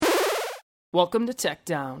Welcome to Tech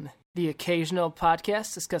Down, the occasional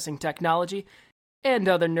podcast discussing technology and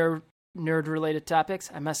other nerd-related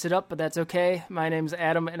topics. I messed it up, but that's okay. My name's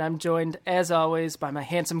Adam, and I'm joined, as always, by my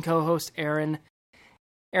handsome co-host, Aaron.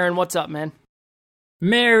 Aaron, what's up, man?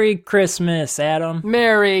 Merry Christmas, Adam.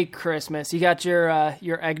 Merry Christmas. You got your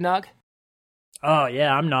eggnog? Oh,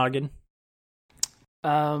 yeah, I'm noggin.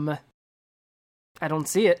 I don't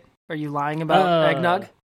see it. Are you lying about eggnog?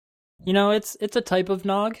 You know, it's a type of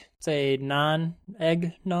nog. It's a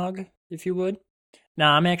non-egg nog, if you would.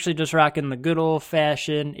 Nah, I'm actually just rocking the good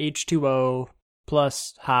old-fashioned H2O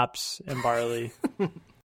plus hops and barley.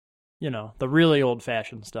 You know, the really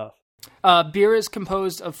old-fashioned stuff. Beer is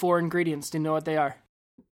composed of 4 ingredients. Do you know what they are?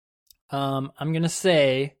 I'm going to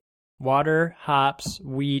say water, hops,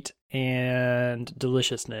 wheat, and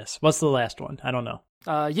deliciousness. What's the last one? I don't know.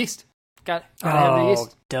 Yeast. Gotta have the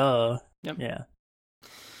yeast. Duh. Yep. Yeah.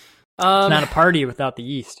 It's not a party without the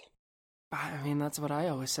yeast. I mean, that's what I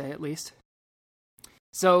always say, at least.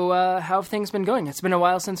 So, how have things been going? It's been a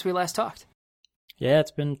while since we last talked. Yeah, it's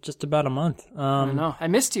been just about a month. I know. I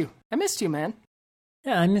missed you. I missed you, man.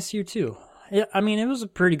 Yeah, I miss you too. I mean, it was a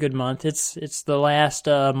pretty good month. It's the last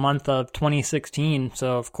month of 2016,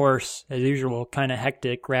 so of course, as usual, kind of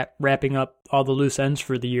hectic, wrapping up all the loose ends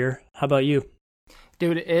for the year. How about you?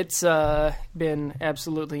 Dude, it's been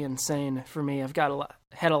absolutely insane for me. I've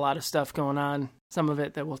had a lot of stuff going on, some of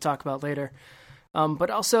it that we'll talk about later. But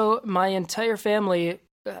also, my entire family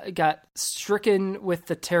got stricken with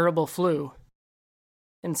the terrible flu.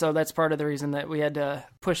 And so that's part of the reason that we had to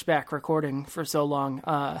push back recording for so long.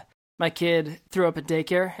 My kid threw up at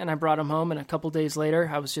daycare, and I brought him home, and a couple days later,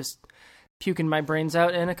 I was just puking my brains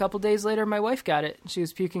out, and a couple days later, my wife got it. She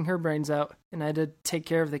was puking her brains out, and I had to take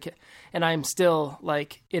care of the kid. And I'm still,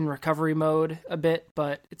 like, in recovery mode a bit,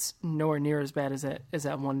 but it's nowhere near as bad as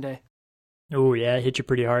that one day. Oh, yeah, it hit you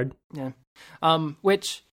pretty hard. Yeah.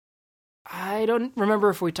 Which, I don't remember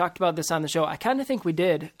if we talked about this on the show. I kind of think we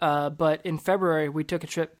did, but in February, we took a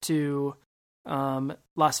trip to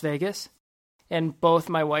Las Vegas, and both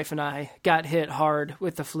my wife and I got hit hard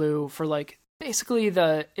with the flu for, like, basically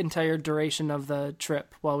the entire duration of the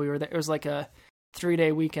trip while we were there. It was like a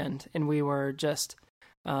 3-day weekend, and we were just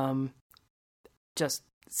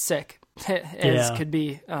sick as could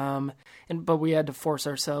be. But we had to force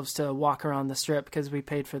ourselves to walk around the strip because we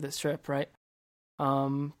paid for this trip, right?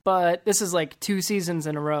 But this is like 2 seasons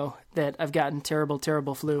in a row that I've gotten terrible,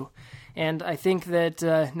 terrible flu. And I think that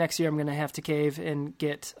next year I'm going to have to cave and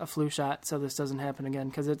get a flu shot so this doesn't happen again,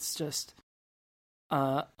 because it's just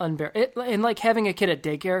unbearable. And like having a kid at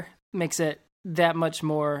daycare makes it that much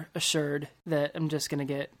more assured that I'm just going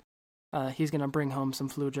to get, he's going to bring home some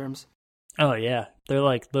flu germs. Oh, yeah. They're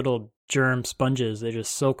like little germ sponges. They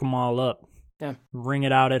just soak them all up. Yeah. Wring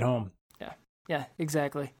it out at home. Yeah,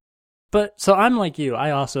 exactly. But, so I'm like you.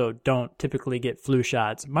 I also don't typically get flu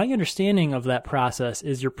shots. My understanding of that process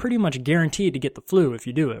is you're pretty much guaranteed to get the flu if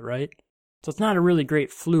you do it, right? So it's not a really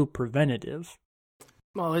great flu preventative.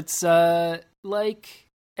 Well, it's like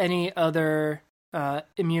any other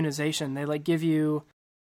immunization. They like give you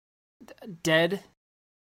dead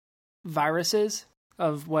viruses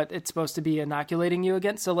of what it's supposed to be inoculating you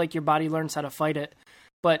against. So like your body learns how to fight it,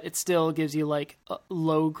 but it still gives you like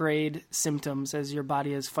low-grade symptoms as your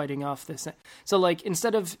body is fighting off this. So like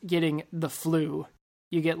instead of getting the flu,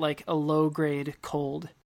 you get like a low-grade cold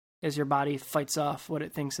as your body fights off what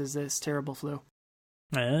it thinks is this terrible flu.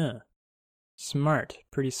 Ah, smart.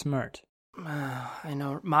 Pretty smart. I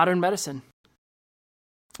know. Modern medicine.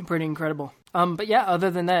 Pretty incredible. But yeah, other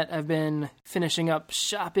than that, I've been finishing up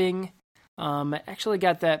shopping. I actually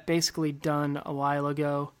got that basically done a while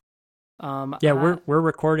ago. We're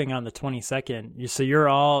recording on the 22nd. So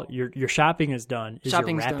your shopping is done. Is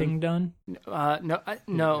your wrapping done? No.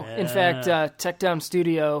 Yeah. In fact, Tech Down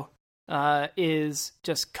Studio is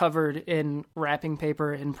just covered in wrapping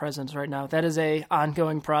paper and presents right now. That is a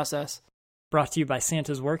ongoing process. Brought to you by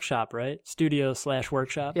Santa's Workshop, right?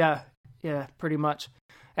 Studio/workshop. Yeah, pretty much.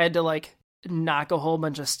 I had to like knock a whole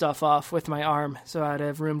bunch of stuff off with my arm so I'd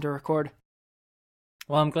have room to record.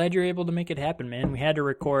 Well, I'm glad you're able to make it happen, man. We had to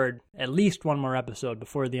record at least one more episode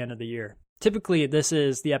before the end of the year. Typically, this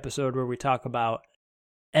is the episode where we talk about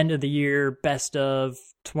end of the year, best of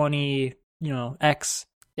 20, X.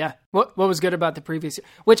 Yeah. What was good about the previous year?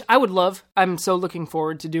 Which I would love. I'm so looking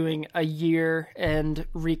forward to doing a year-end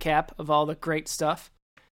recap of all the great stuff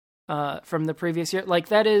from the previous year. Like,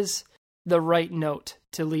 that is the right note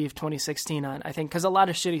to leave 2016 on, I think, because a lot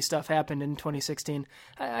of shitty stuff happened in 2016.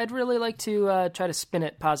 I'd really like to try to spin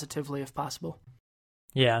it positively if possible.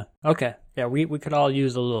 Yeah. Okay. Yeah, we could all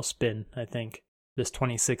use a little spin, I think, this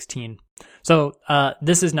 2016. So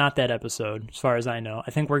this is not that episode, as far as I know.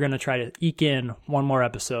 I think we're going to try to eke in one more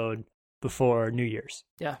episode before New Year's.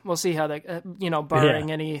 Yeah, we'll see how that,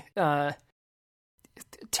 barring any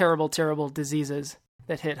terrible diseases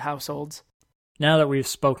that hit households. Now that we've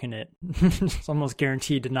spoken it, it's almost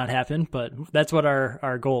guaranteed to not happen, but that's what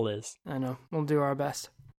our goal is. I know. We'll do our best.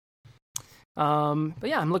 But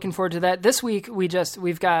yeah, I'm looking forward to that. This week,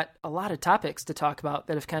 we've got a lot of topics to talk about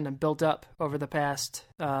that have kind of built up over the past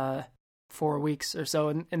 4 weeks or so,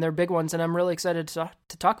 and they're big ones, and I'm really excited to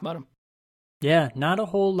talk about them. Yeah, not a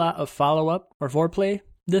whole lot of follow-up or foreplay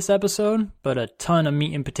this episode, but a ton of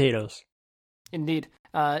meat and potatoes. Indeed.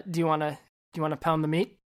 Do you want to pound the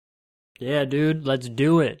meat? Yeah, dude, let's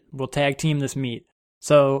do it. We'll tag team this meat.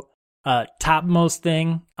 So, topmost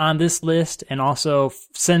thing on this list, and also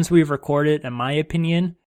since we've recorded, in my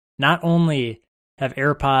opinion, not only have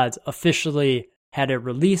AirPods officially had a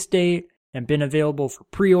release date and been available for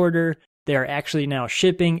pre-order, they are actually now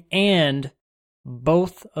shipping, and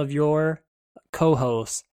both of your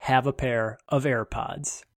co-hosts have a pair of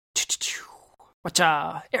AirPods.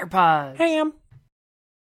 Whatcha? AirPods. Ham.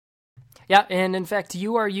 Yeah, and in fact,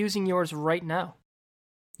 you are using yours right now.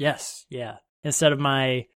 Yes, yeah. Instead of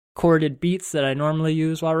my corded Beats that I normally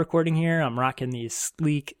use while recording here, I'm rocking these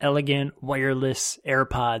sleek, elegant, wireless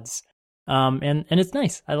AirPods. And it's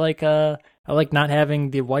nice. I like not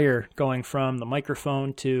having the wire going from the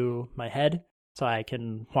microphone to my head, so I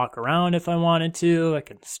can walk around if I wanted to. I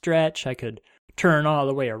can stretch. I could turn all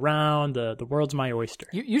the way around. The world's my oyster.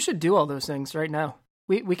 You should do all those things right now.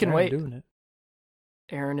 We can wait. I'm doing it.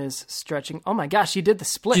 Aaron is stretching. Oh my gosh, you did the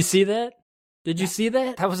split. Did you see that? Did you see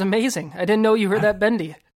that? That was amazing. I didn't know you heard that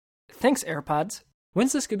bendy. Thanks, AirPods.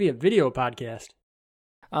 When's this going to be a video podcast?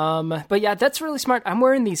 But yeah, that's really smart. I'm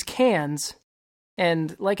wearing these cans,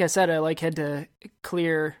 and like I said, I had to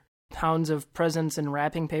clear pounds of presents and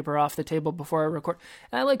wrapping paper off the table before I record.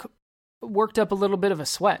 And I worked up a little bit of a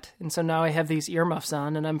sweat, and so now I have these earmuffs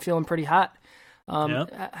on, and I'm feeling pretty hot.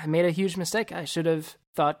 I made a huge mistake. I should have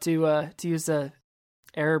thought to use the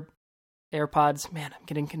AirPods. Man, I'm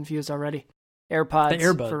getting confused already. AirPods. The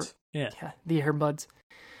earbuds. Yeah, the earbuds.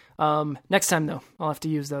 Next time, though, I'll have to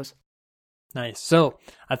use those. Nice. So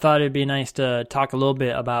I thought it'd be nice to talk a little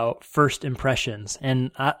bit about first impressions.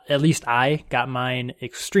 And at least I got mine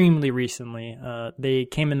extremely recently. They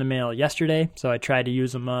came in the mail yesterday, so I tried to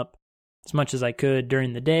use them up as much as I could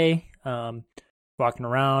during the day, walking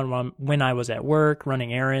around when I was at work,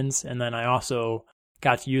 running errands, and then I also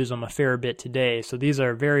got to use them a fair bit today. So these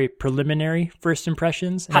are very preliminary first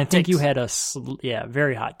impressions. And I think you had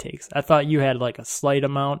very hot takes. I thought you had like a slight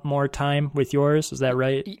amount more time with yours. Is that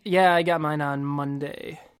right? Yeah, I got mine on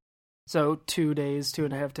Monday. So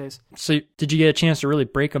 2.5 days. So did you get a chance to really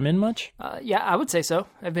break them in much? Yeah, I would say so.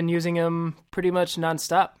 I've been using them pretty much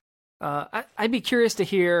nonstop. I'd be curious to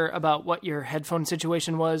hear about what your headphone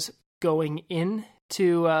situation was going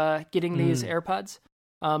into getting these AirPods.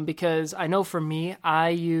 Because I know for me, I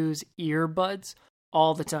use earbuds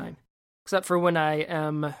all the time, except for when I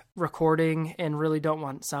am recording and really don't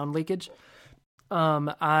want sound leakage.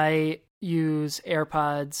 I use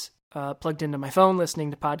AirPods plugged into my phone,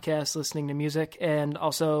 listening to podcasts, listening to music, and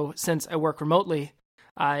also since I work remotely,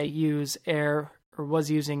 I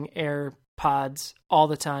was using AirPods all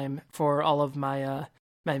the time for all of my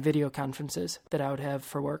my video conferences that I would have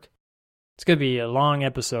for work. It's going to be a long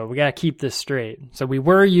episode. We got to keep this straight. So we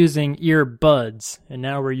were using earbuds, and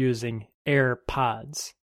now we're using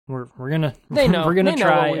AirPods. We're gonna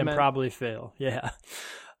try and probably fail.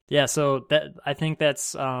 Yeah. So that I think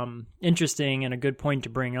that's interesting and a good point to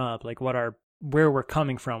bring up, like where we're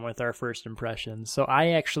coming from with our first impressions. So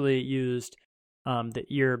I actually used the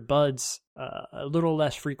earbuds a little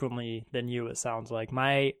less frequently than you. It sounds like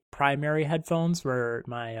my primary headphones were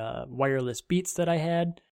my wireless Beats that I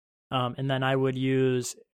had. And then I would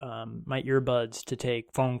use my earbuds to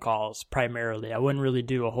take phone calls primarily. I wouldn't really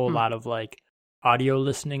do a whole lot of like audio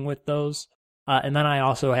listening with those. And then I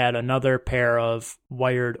also had another pair of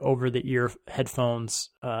wired over-the-ear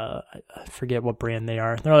headphones. I forget what brand they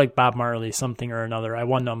are. They're like Bob Marley something or another. I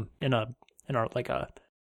won them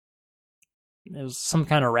it was some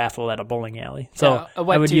kind of raffle at a bowling alley. So a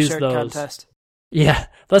wet I would t-shirt use those. Contest. Yeah,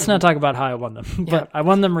 let's not talk about how I won them, but I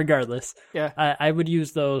won them regardless. Yeah, I would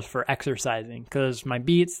use those for exercising because my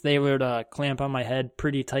Beats, they would clamp on my head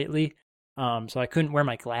pretty tightly, so I couldn't wear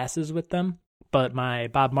my glasses with them. But my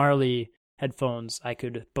Bob Marley headphones, I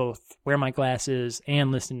could both wear my glasses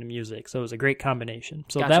and listen to music, so it was a great combination.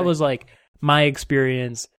 So Gotcha. That was like my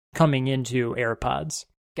experience coming into AirPods.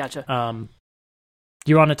 Gotcha.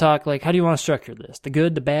 Do you want to talk, like, how do you want to structure this? The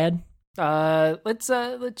good, the bad? Let's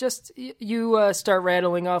just you start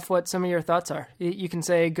rattling off what some of your thoughts are. You can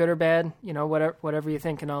say good or bad, whatever you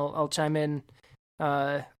think, and I'll chime in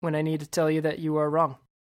when I need to tell you that you are wrong.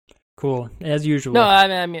 Cool, as usual. No,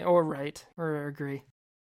 I mean, or right, or agree.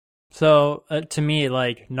 So to me,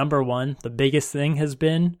 like, number one, the biggest thing has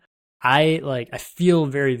been I feel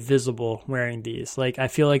very visible wearing these. Like, I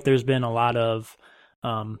feel like there's been a lot of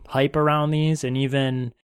hype around these, and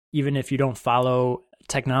even if you don't follow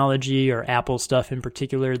technology or Apple stuff in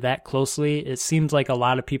particular that closely, it seems like a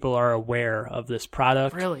lot of people are aware of this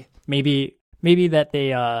product. Really? Maybe that they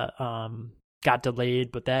got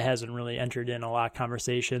delayed, but that hasn't really entered in a lot of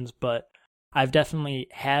conversations. But I've definitely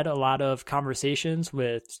had a lot of conversations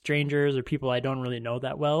with strangers or people I don't really know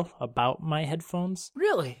that well about my headphones.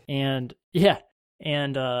 Really? And yeah.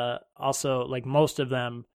 And also, like, most of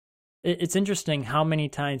them, it's interesting how many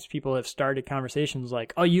times people have started conversations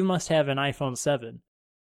like, oh, you must have an iPhone 7.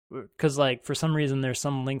 Because, like, for some reason, there's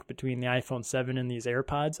some link between the iPhone 7 and these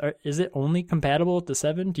AirPods. Is it only compatible with the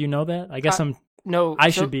 7? Do you know that? I guess I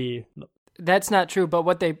should be. That's not true, but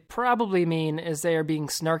what they probably mean is they are being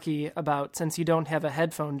snarky about, since you don't have a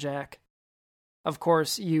headphone jack, of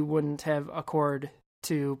course you wouldn't have a cord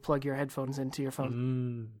to plug your headphones into your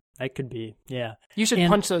phone. That could be, yeah. You should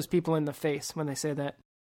punch those people in the face when they say that.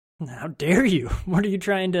 How dare you? What are you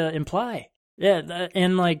trying to imply? Yeah,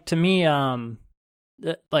 and, like, to me,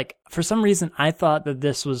 like, for some reason, I thought that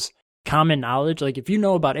this was common knowledge. Like, if you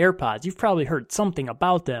know about AirPods, you've probably heard something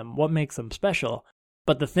about them, what makes them special.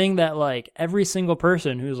 But the thing that, like, every single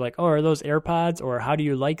person who's like, oh, are those AirPods, or how do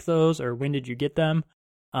you like those, or when did you get them?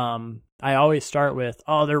 I always start with,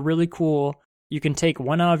 oh, they're really cool. You can take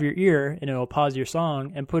one out of your ear and it'll pause your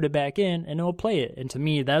song and put it back in and it'll play it. And to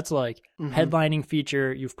me, that's like headlining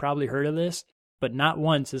feature. You've probably heard of this, but not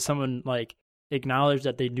once has someone, like, acknowledged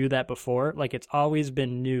that they do that before. Like, it's always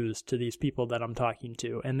been news to these people that I'm talking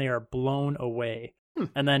to, and they are blown away.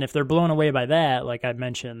 And then if they're blown away by that, like I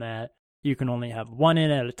mentioned, that you can only have one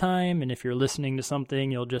in at a time, and if you're listening to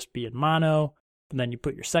something, you'll just be in mono, and then you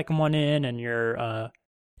put your second one in, and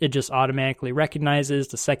it just automatically recognizes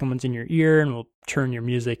the second one's in your ear and will turn your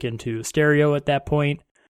music into stereo at that point.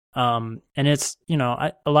 And it's,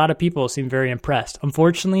 a lot of people seem very impressed.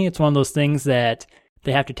 Unfortunately, it's one of those things that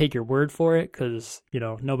they have to take your word for it because,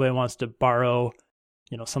 nobody wants to borrow,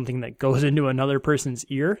 something that goes into another person's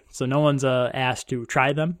ear. So no one's asked to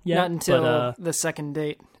try them yet. Not until the second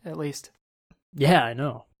date, at least. Yeah, I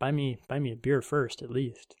know. Buy me a beer first, at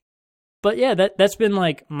least. But yeah, that's been,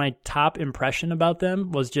 like, my top impression about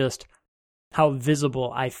them was just how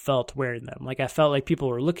visible I felt wearing them. Like, I felt like people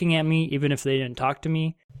were looking at me even if they didn't talk to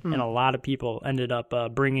me, and a lot of people ended up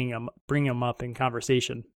bringing them up in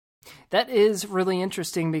conversation. That is really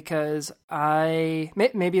interesting because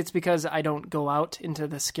maybe it's because I don't go out into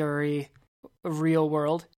the scary real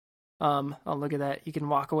world. Oh, look at that. You can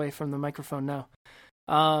walk away from the microphone now.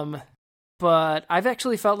 But I've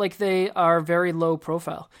actually felt like they are very low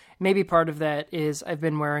profile. Maybe part of that is I've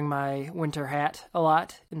been wearing my winter hat a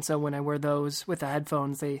lot, and so when I wear those with the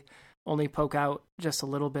headphones, they only poke out just a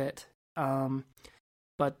little bit.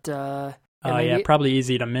 Probably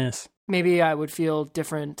easy to miss. Maybe I would feel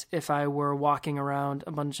different if I were walking around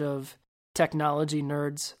a bunch of technology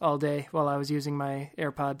nerds all day while I was using my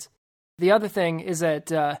AirPods. The other thing is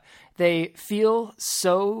that they feel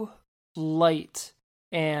so light,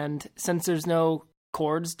 and since there's no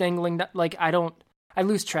cords dangling, like, I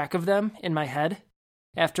lose track of them in my head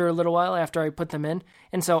after a little while after I put them in,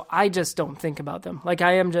 and so I just don't think about them. Like,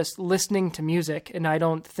 I am just listening to music, and I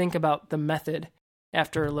don't think about the method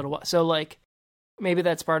after a little while. So, like, maybe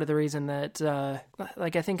that's part of the reason that, I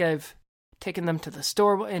think I've taken them to the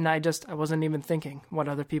store, and I wasn't even thinking what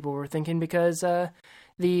other people were thinking because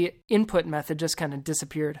the input method just kind of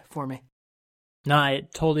disappeared for me. No, I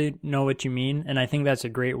totally know what you mean, and I think that's a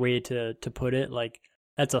great way to put it. Like,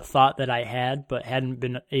 that's a thought that I had but hadn't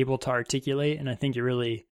been able to articulate, and I think you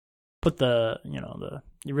really put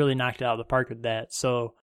you really knocked it out of the park with that.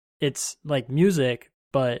 So it's like music,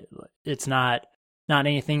 but it's not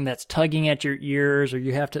anything that's tugging at your ears, or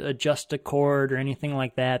you have to adjust a chord or anything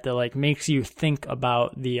like that like makes you think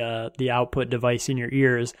about the output device in your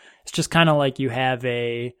ears. It's just kind of like you have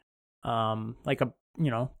a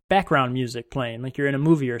background music playing, like you're in a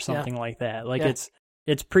movie or something like that. Like,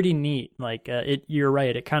 it's pretty neat. Like, you're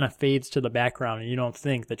right. It kind of fades to the background and you don't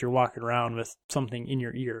think that you're walking around with something in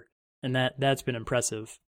your ear. And that's been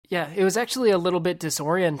impressive. Yeah. It was actually a little bit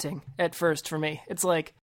disorienting at first for me. It's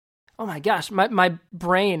like, oh my gosh, my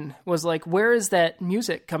brain was like, where is that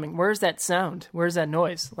music coming? Where's that sound? Where's that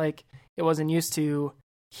noise? Like, it wasn't used to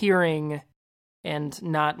hearing and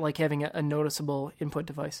not, like, having a noticeable input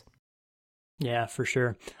device. Yeah, for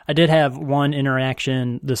sure. I did have one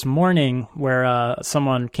interaction this morning where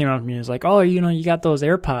someone came up to me and was like, oh, you got those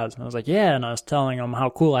AirPods. And I was like, yeah. And I was telling him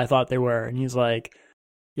how cool I thought they were. And he's like,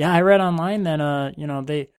 yeah, I read online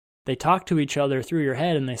that, they talk to each other through your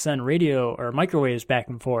head and they send radio or microwaves back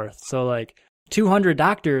and forth. So like 200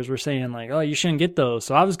 doctors were saying like, oh, you shouldn't get those.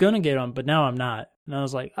 So I was going to get them, but now I'm not. And I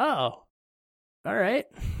was like, oh, all right.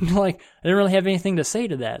 Like I didn't really have anything to say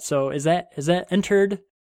to that. So is that entered?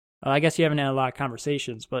 I guess you haven't had a lot of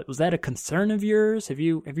conversations, but was that a concern of yours? Have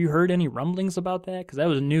you heard any rumblings about that? Because that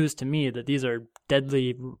was news to me that these are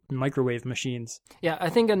deadly microwave machines. Yeah,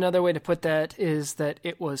 I think another way to put that is that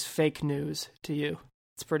it was fake news to you.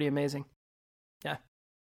 It's pretty amazing. Yeah.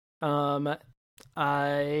 I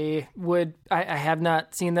have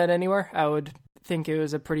not seen that anywhere. I would think it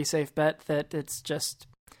was a pretty safe bet that it's just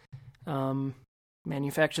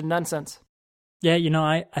manufactured nonsense. Yeah,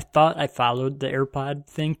 I thought I followed the AirPod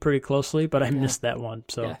thing pretty closely, but I missed that one.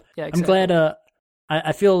 So yeah, exactly. I'm glad.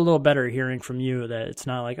 I feel a little better hearing from you that it's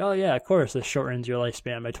not like, oh yeah, of course this shortens your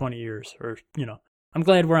lifespan by 20 years, or I'm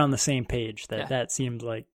glad we're on the same page. That seems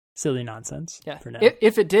like silly nonsense. Yeah. For now.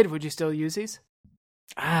 If it did, would you still use these?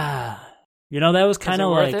 That was kind of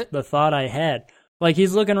like the thought I had. Like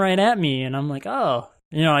he's looking right at me, and I'm like, oh.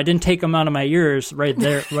 I didn't take them out of my ears right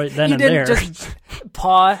there, right then and there. You didn't just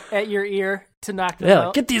paw at your ear to knock them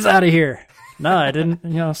out? Get these out of here. No, I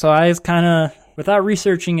didn't, so I was kind of, without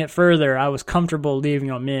researching it further, I was comfortable leaving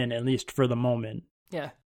them in, at least for the moment. Yeah.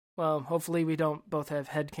 Well, hopefully we don't both have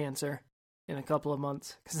head cancer in a couple of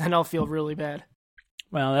months, because then I'll feel really bad.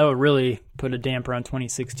 Well, that would really put a damper on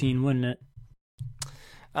 2016, wouldn't it?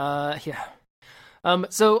 Yeah.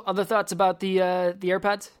 So other thoughts about the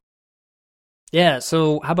AirPods? Yeah,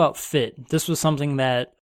 so how about fit? This was something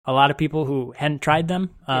that a lot of people who hadn't tried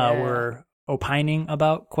them were opining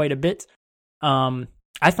about quite a bit.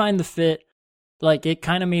 I find the fit, like, it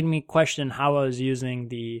kind of made me question how I was using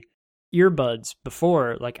the earbuds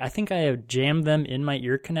before. Like, I think I have jammed them in my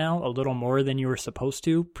ear canal a little more than you were supposed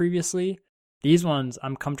to previously. These ones,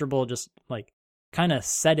 I'm comfortable just, like, kind of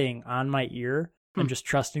setting on my ear and just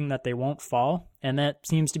trusting that they won't fall. And that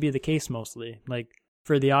seems to be the case mostly. Like,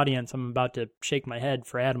 for the audience, I'm about to shake my head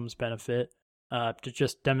for Adam's benefit to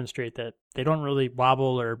just demonstrate that they don't really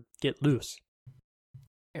wobble or get loose.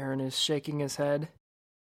 Aaron is shaking his head.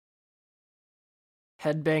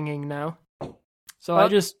 Head banging now. So I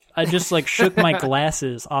just like shook my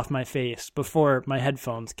glasses off my face before my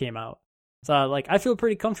headphones came out. So like I feel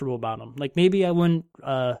pretty comfortable about them. Like maybe I wouldn't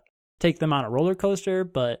take them on a roller coaster,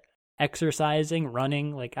 but exercising,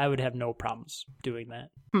 running, like I would have no problems doing that.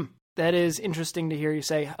 That is interesting to hear you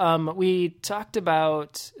say. We talked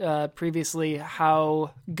about previously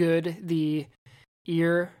how good the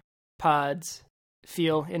ear pods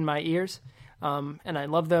feel in my ears, and I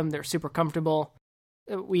love them. They're super comfortable.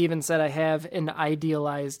 We even said I have an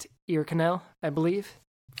idealized ear canal, I believe,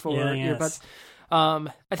 for earbuds.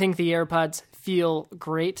 I think the AirPods feel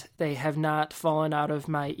great. They have not fallen out of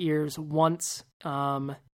my ears once,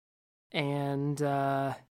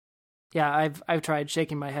 I've tried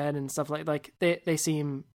shaking my head and stuff like they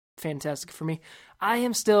seem fantastic for me. I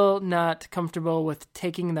am still not comfortable with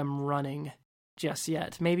taking them running just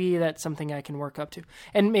yet. Maybe that's something I can work up to.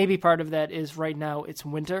 And maybe part of that is right now it's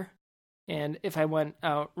winter. And if I went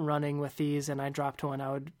out running with these and I dropped one,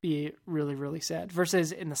 I would be really, really sad.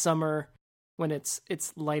 Versus in the summer when it's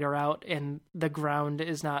lighter out and the ground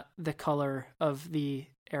is not the color of the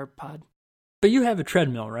AirPod. But you have a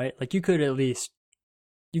treadmill, right? Like you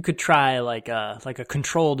could try like a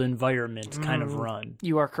controlled environment kind of run.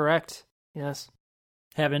 You are correct. Yes.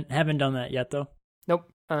 Haven't done that yet though. Nope.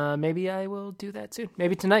 Maybe I will do that soon.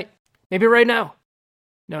 Maybe tonight. Maybe right now.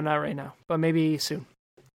 No, not right now, but maybe soon.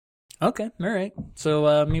 Okay. All right.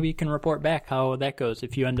 So maybe you can report back how that goes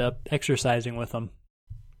if you end up exercising with them.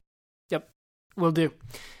 Yep. Will do.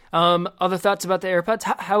 Other thoughts about the AirPods?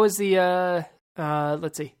 How is the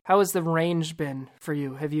let's see. How has the range been for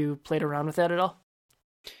you? Have you played around with that at all?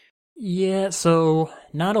 Yeah, so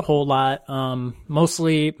not a whole lot.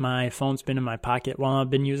 Mostly my phone's been in my pocket while I've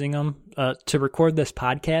been using them. To record this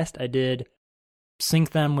podcast, I did sync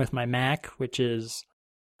them with my Mac, which is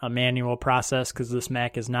a manual process because this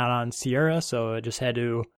Mac is not on Sierra, so I just had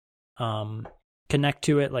to connect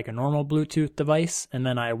to it like a normal Bluetooth device. And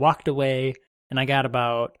then I walked away and I got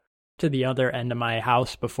about to the other end of my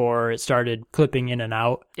house before it started clipping in and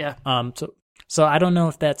out. Yeah. So I don't know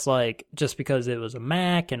if that's like just because it was a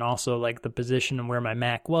Mac and also like the position of where my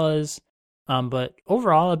Mac was. But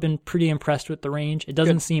overall, I've been pretty impressed with the range. It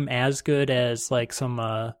doesn't seem as good as like some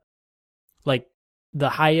like the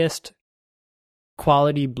highest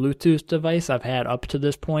quality Bluetooth device I've had up to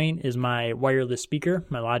this point is my wireless speaker,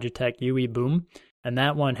 my Logitech UE Boom. And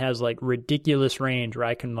that one has like ridiculous range where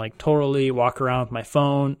I can like totally walk around with my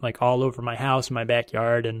phone, like all over my house, my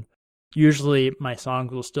backyard. And usually my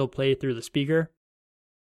songs will still play through the speaker.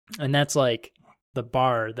 And that's like the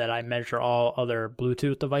bar that I measure all other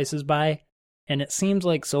Bluetooth devices by. And it seems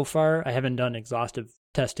like so far, I haven't done exhaustive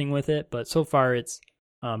testing with it, but so far it's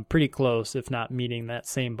pretty close, if not meeting that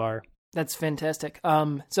same bar. That's fantastic.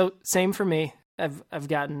 So same for me. I've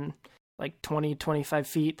gotten like 20, 25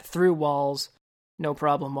 feet through walls, no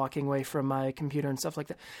problem walking away from my computer and stuff like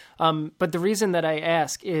that. But the reason that I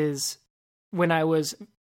ask is when I was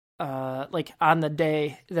like on the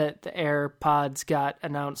day that the AirPods got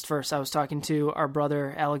announced first, I was talking to our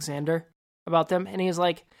brother Alexander about them, and he's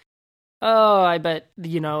like, "Oh, I bet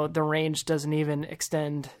the range doesn't even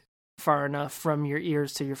extend far enough from your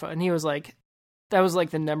ears to your phone." And he was like, that was like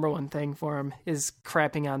the number one thing for him is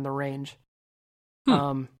crapping on the range.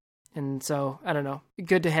 And so, I don't know,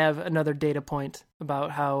 good to have another data point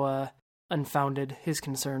about how unfounded his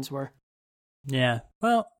concerns were. Yeah,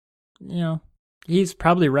 well, he's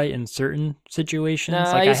probably right in certain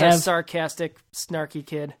situations. He's a sarcastic, snarky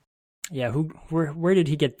kid. Yeah, where did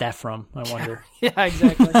he get that from, I wonder? Yeah,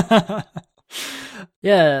 exactly.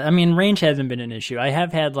 Yeah, I mean, range hasn't been an issue. I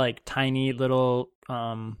have had like tiny little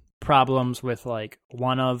problems with like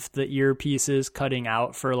one of the earpieces cutting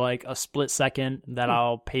out for like a split second that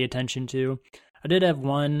I'll pay attention to. I did have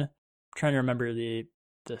one, I'm trying to remember the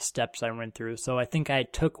steps I went through. So I think I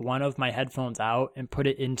took one of my headphones out and put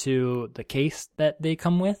it into the case that they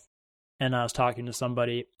come with. And I was talking to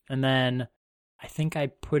somebody, and then I think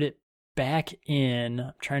I put it back in.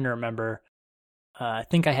 I'm trying to remember. I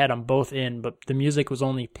think I had them both in, but the music was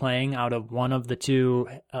only playing out of one of the two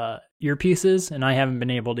earpieces, and I haven't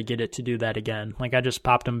been able to get it to do that again. Like, I just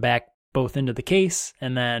popped them back both into the case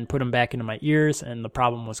and then put them back into my ears, and the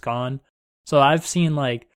problem was gone. So I've seen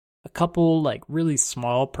like a couple like really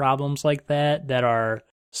small problems like that are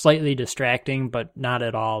slightly distracting, but not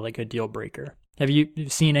at all like a deal breaker. Have you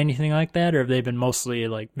seen anything like that, or have they been mostly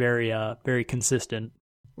like very, very consistent?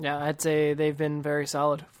 Yeah, I'd say they've been very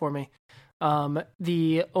solid for me.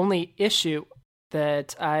 The only issue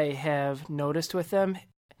that I have noticed with them,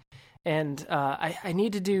 and I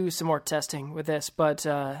need to do some more testing with this, but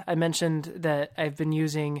I mentioned that I've been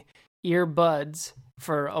using earbuds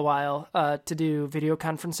for a while to do video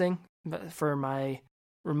conferencing for my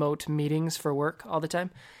remote meetings for work all the time.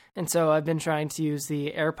 And so I've been trying to use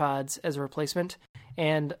the AirPods as a replacement,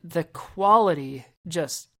 and the quality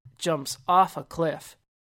just jumps off a cliff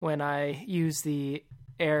when I use the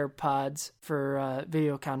AirPods for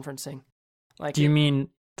video conferencing. Like, do you mean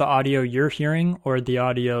the audio you're hearing or the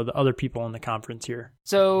audio the other people in the conference hear?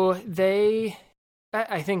 So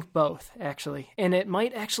I think both, actually. And it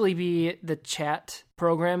might actually be the chat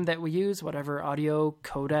program that we use, whatever audio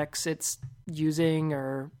codecs it's using,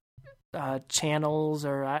 or channels,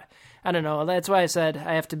 or I don't know. That's why I said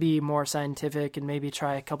I have to be more scientific and maybe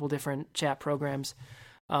try a couple different chat programs.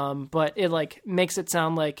 But it like makes it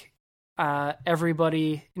sound like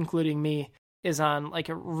everybody, including me, is on like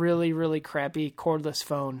a really, really crappy cordless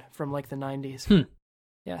phone from like the 90s.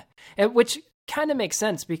 Yeah. Which kind of makes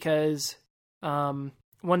sense because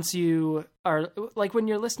once you are, like when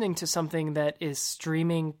you're listening to something that is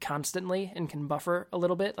streaming constantly and can buffer a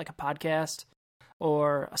little bit, like a podcast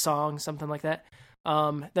or a song, something like that,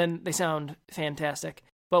 then they sound fantastic.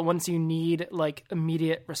 But once you need like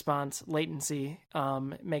immediate response latency,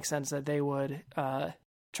 it makes sense that they would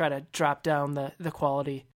try to drop down the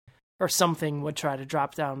quality, or something would try to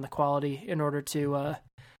drop down the quality in order to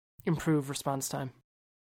improve response time.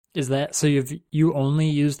 Is that so? You only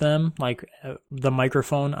use them, like the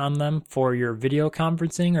microphone on them, for your video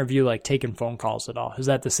conferencing, or have you like taken phone calls at all? Is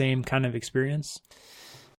that the same kind of experience?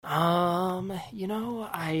 I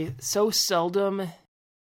so seldom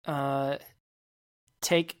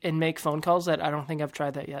take and make phone calls that I don't think I've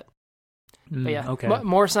tried that yet. But yeah, okay.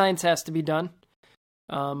 More science has to be done.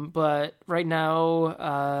 But right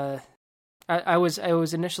now, I was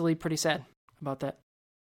initially pretty sad about that.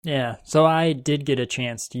 Yeah, so I did get a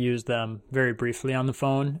chance to use them very briefly on the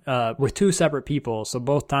phone with two separate people. So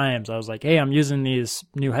both times I was like, hey, I'm using these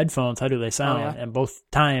new headphones. How do they sound? Oh, yeah. And both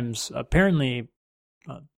times, apparently,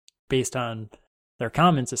 based on their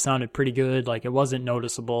comments, it sounded pretty good. Like, it wasn't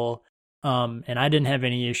noticeable. And I didn't have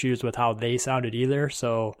any issues with how they sounded either.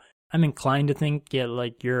 So I'm inclined to think, yeah,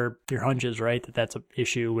 like your hunch is right, that's an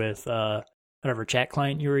issue with whatever chat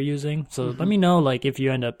client you were using. So let me know, like, if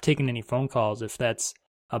you end up taking any phone calls, if that's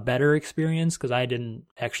a better experience, because I didn't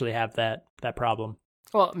actually have that problem.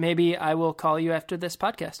 Well, maybe I will call you after this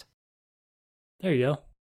podcast. There you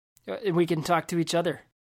go. We can talk to each other.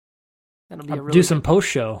 That'll be a really do some post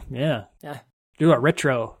show. Yeah. Yeah. Do a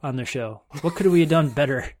retro on the show. What could we have done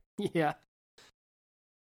better? Yeah.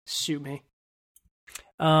 Shoot me.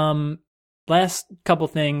 Last couple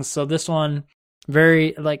things. So this one,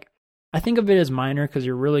 very, like, I think of it as minor because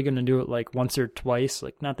you're really going to do it like once or twice,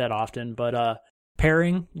 like not that often, but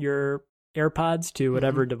pairing your AirPods to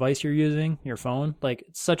whatever device you're using, your phone, like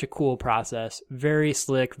it's such a cool process. Very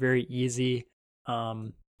slick, very easy.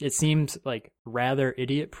 It seems like rather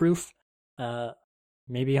idiot proof.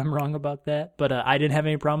 Maybe I'm wrong about that, but I didn't have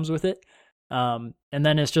any problems with it. And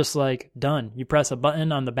then it's just like done. You press a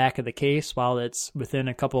button on the back of the case while it's within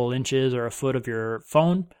a couple inches or a foot of your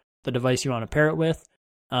phone, the device you want to pair it with.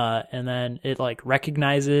 And then it like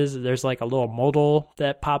recognizes there's like a little modal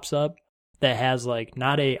that pops up that has like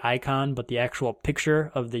not a icon, but the actual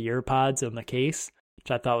picture of the EarPods in the case, which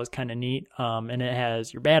I thought was kind of neat. And it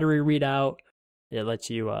has your battery readout. It lets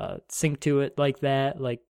you sync to it like that,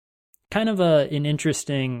 like kind of an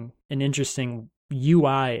interesting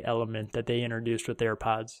UI element that they introduced with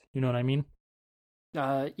AirPods. You know what I mean?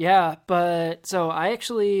 Yeah, but so I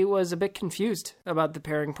actually was a bit confused about the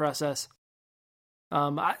pairing process.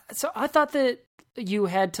 I thought that you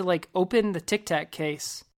had to like open the Tic Tac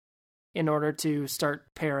case in order to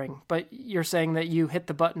start pairing, but you're saying that you hit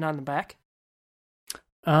the button on the back?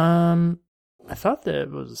 I thought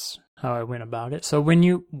that was how I went about it. So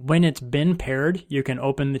when it's been paired, you can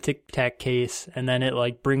open the Tic Tac case and then it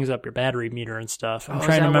like brings up your battery meter and stuff. I'm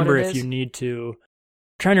trying to remember if you need to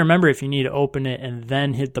open it and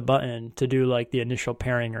then hit the button to do like the initial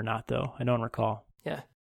pairing or not though. I don't recall. Yeah.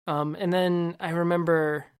 And then I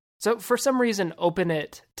remember, so for some reason, open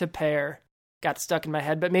it to pair got stuck in my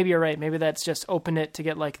head, but maybe you're right. Maybe that's just open it to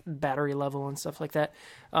get like battery level and stuff like that.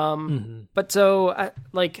 But so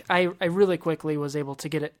I really quickly was able to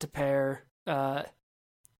get it to pair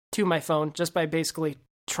to my phone just by basically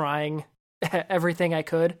trying everything I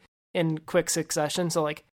could in quick succession. So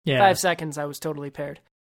 5 seconds, I was totally paired.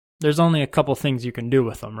 There's only a couple things you can do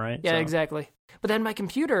with them, right? Yeah, exactly. But then my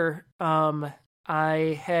computer,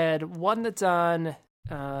 I had one that's on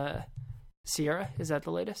Sierra. Is that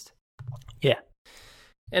the latest? Yeah.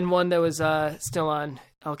 And one that was still on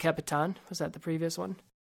El Capitan. Was that the previous one?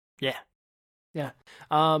 Yeah. Yeah.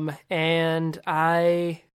 And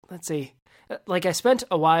let's see, I spent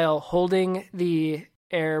a while holding the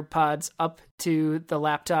AirPods up to the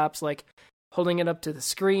laptops, like holding it up to the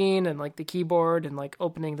screen and like the keyboard and like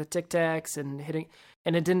opening the Tic Tacs and hitting,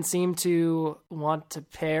 and it didn't seem to want to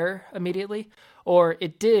pair immediately, or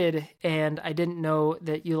it did, and I didn't know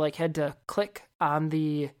that you like had to click on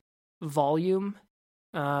the volume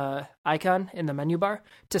icon in the menu bar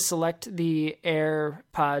to select the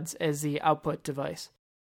AirPods as the output device.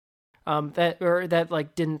 That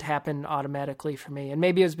like didn't happen automatically for me, and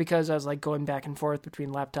maybe it was because I was like going back and forth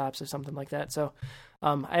between laptops or something like that. So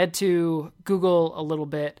I had to Google a little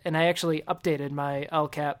bit, and I actually updated my El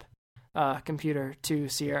Cap computer to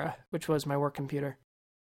Sierra, which was my work computer,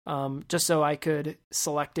 just so I could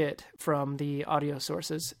select it from the audio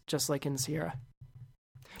sources, just like in Sierra.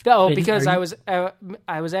 Oh, because I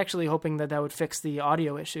was actually hoping that would fix the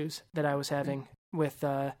audio issues that I was having with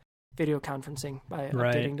video conferencing by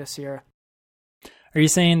updating to Sierra. Are you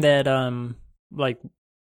saying that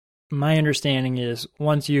my understanding is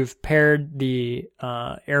once you've paired the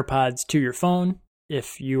AirPods to your phone,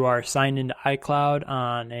 if you are signed into iCloud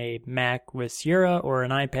on a Mac with Sierra or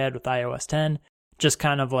an iPad with iOS 10, just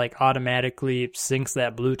kind of like automatically syncs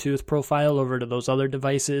that Bluetooth profile over to those other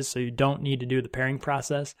devices, so you don't need to do the pairing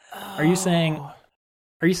process. Oh. Are you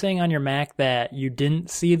saying on your Mac that you didn't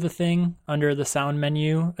see the thing under the sound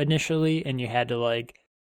menu initially and you had to like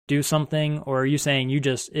do something, or are you saying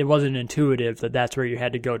it wasn't intuitive that that's where you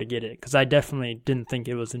had to go to get it? Because I definitely didn't think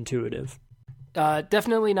it was intuitive.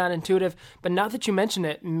 Definitely not intuitive, but now that you mention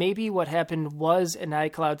it, maybe what happened was an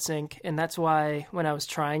iCloud sync, and that's why when I was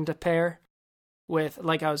trying to pair with,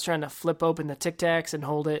 like, I was trying to flip open the Tic Tacs and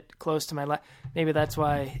hold it close to my lap, maybe that's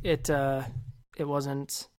why it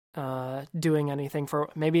wasn't doing anything for,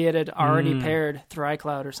 maybe it had already paired through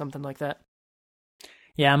iCloud or something like that.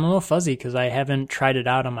 Yeah, I'm a little fuzzy because I haven't tried it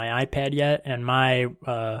out on my iPad yet, and my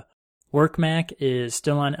work Mac is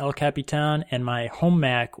still on El Capitan, and my home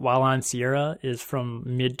Mac, while on Sierra, is from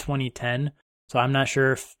mid-2010, so I'm not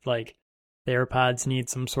sure if, like, the AirPods need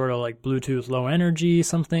some sort of, like, Bluetooth low energy,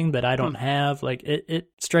 something that I don't have. Like, it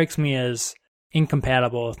strikes me as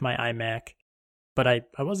incompatible with my iMac, but I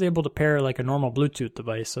was able to pair, like, a normal Bluetooth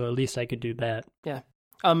device, so at least I could do that. Yeah.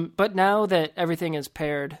 But now that everything is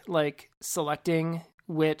paired, like, selecting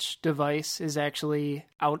which device is actually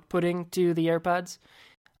outputting to the AirPods,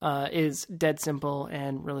 is dead simple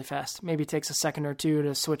and really fast. Maybe takes a second or two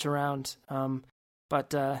to switch around,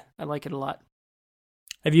 but I like it a lot.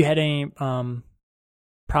 Have you had any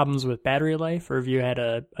problems with battery life, or have you had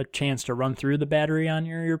a chance to run through the battery on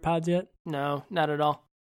your AirPods yet? No, not at all.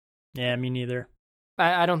 Yeah, me neither.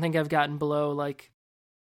 I don't think I've gotten below like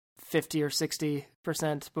 50 or 60%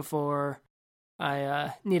 before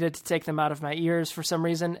I needed to take them out of my ears for some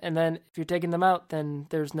reason. And then if you're taking them out, then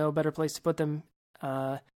there's no better place to put them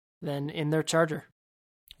than in their charger.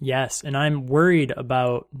 Yes, and I'm worried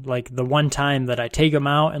about like the one time that I take them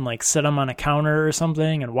out and like set them on a counter or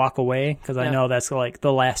something and walk away, because I know that's like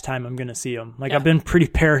the last time I'm going to see them. Like I've been pretty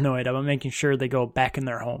paranoid about making sure they go back in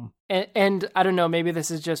their home. And I don't know, maybe this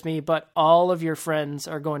is just me, but all of your friends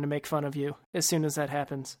are going to make fun of you as soon as that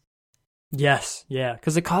happens. Yes, yeah,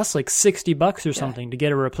 because it costs like $60 or something to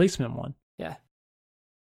get a replacement one. Yeah.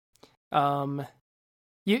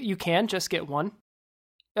 You can just get one.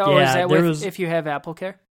 Oh, yeah, is that if you have Apple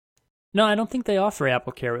Care? No, I don't think they offer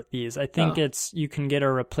Apple Care with these. I think you can get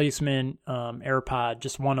a replacement AirPod,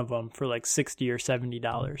 just one of them, for like $60 or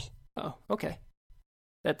 $70. Oh, okay.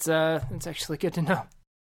 That's actually good to know.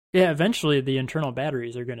 Yeah, eventually the internal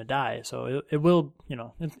batteries are going to die, so it will,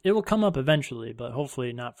 it will come up eventually, but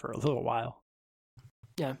hopefully not for a little while.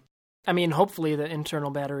 Yeah. I mean, hopefully the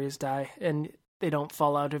internal batteries die and they don't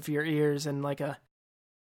fall out of your ears in like a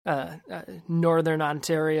Northern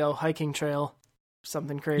Ontario hiking trail,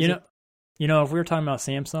 something crazy. If we were talking about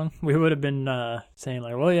Samsung, we would have been saying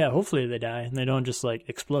like, well, yeah, hopefully they die and they don't just like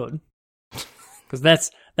explode. Because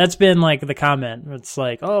that's been like the comment. It's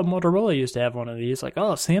like, oh, Motorola used to have one of these. Like,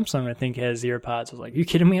 oh, Samsung, I think, has EarPods. I was like, you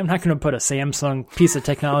kidding me? I'm not going to put a Samsung piece of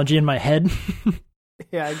technology in my head.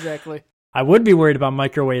 Yeah, exactly. I would be worried about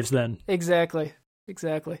microwaves then. Exactly.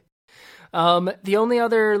 The only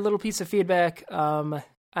other little piece of feedback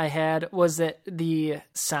I had was that the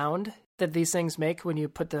sound that these things make when you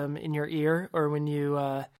put them in your ear or when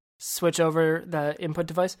you switch over the input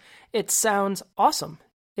device, it sounds awesome.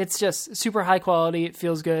 It's just super high quality. It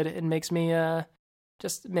feels good. It makes me a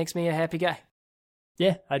happy guy.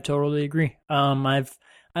 Yeah, I totally agree. I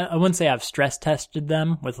wouldn't say I've stress tested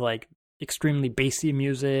them with like extremely bassy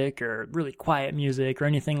music or really quiet music or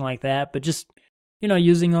anything like that, but just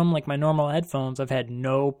using them like my normal headphones, I've had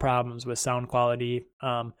no problems with sound quality.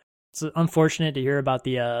 It's unfortunate to hear about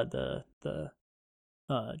the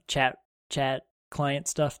chat client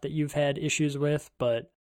stuff that you've had issues with,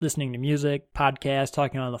 but listening to music, podcasts,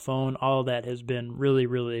 talking on the phone, all of that has been really,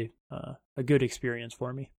 really a good experience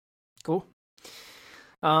for me. Cool.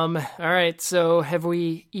 All right. So have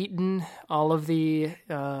we eaten all of the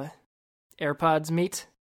AirPods meat?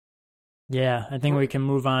 Yeah, I think we can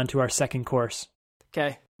move on to our second course.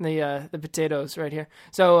 Okay, the potatoes right here.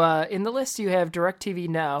 So in the list you have DirecTV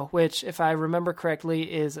Now, which, if I remember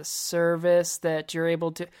correctly, is a service that you're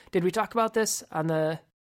able to. Did we talk about this on a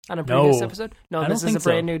previous episode? No, this is a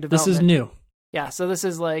brand new development. This is new. Yeah, so this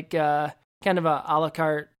is like kind of a la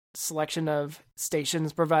carte selection of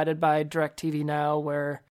stations provided by DirecTV Now,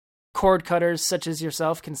 where cord cutters such as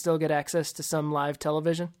yourself can still get access to some live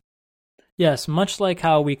television. Yes, much like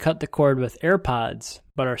how we cut the cord with AirPods,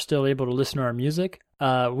 but are still able to listen to our music,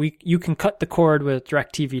 you can cut the cord with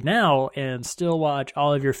DirecTV Now and still watch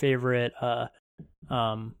all of your favorite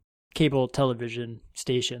cable television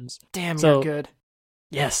stations. Damn, you're good.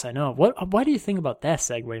 Yes, I know. Why do you think about that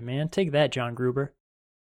segue, man? Take that, John Gruber.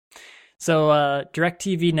 So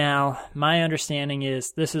DirecTV Now, my understanding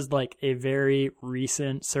is this is like a very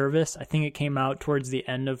recent service. I think it came out towards the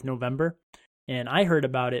end of November. And I heard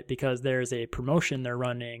about it because there's a promotion they're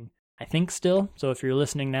running, I think still. So if you're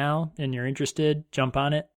listening now and you're interested, jump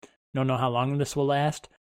on it. Don't know how long this will last.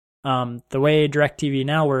 The way DirecTV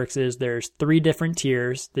Now works is there's 3 different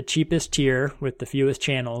tiers. The cheapest tier with the fewest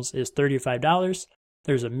channels is $35.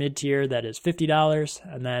 There's a mid-tier that is $50,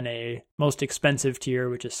 and then a most expensive tier,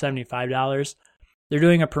 which is $75. They're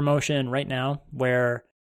doing a promotion right now where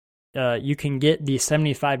you can get the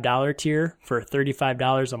 $75 tier for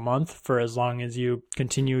 $35 a month for as long as you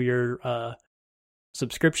continue your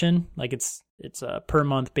subscription. Like it's a per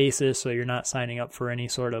month basis, so you're not signing up for any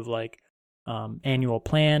sort of like annual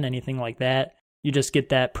plan, anything like that. You just get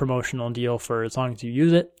that promotional deal for as long as you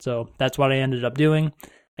use it. So that's what I ended up doing.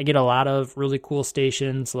 I get a lot of really cool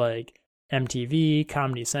stations like MTV,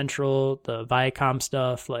 Comedy Central, the Viacom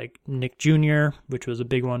stuff, like Nick Jr., which was a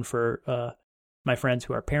big one for my friends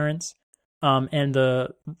who are parents. And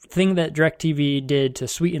the thing that DirecTV did to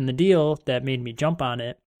sweeten the deal that made me jump on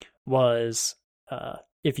it was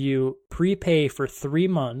if you prepay for 3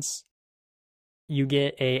 months, you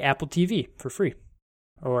get a Apple TV for free,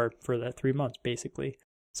 or for that 3 months, basically.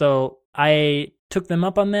 So I took them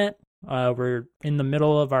up on that. We're in the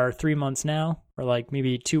middle of our 3 months now, or like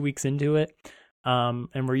maybe 2 weeks into it.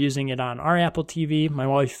 And we're using it on our Apple TV. My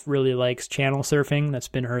wife really likes channel surfing. That's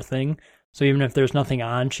been her thing. So even if there's nothing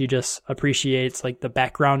on, she just appreciates like the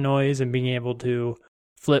background noise and being able to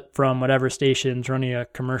flip from whatever station's running a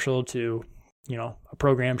commercial to, a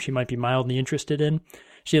program she might be mildly interested in.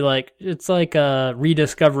 It's like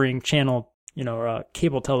rediscovering channel,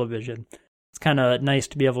 cable television. It's kind of nice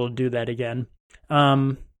to be able to do that again.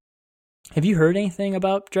 Have you heard anything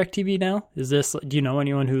about DirecTV now? Do you know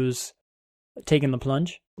anyone who's taken the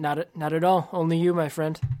plunge? Not at all. Only you, my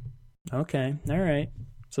friend. Okay. All right.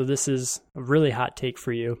 So this is a really hot take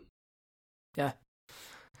for you. Yeah.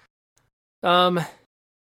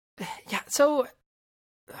 Yeah. So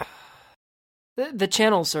the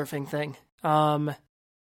channel surfing thing.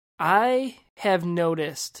 I have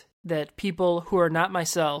noticed that people who are not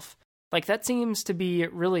myself, like that seems to be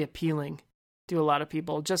really appealing to a lot of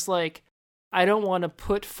people. Just like I don't want to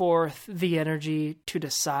put forth the energy to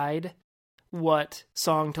decide what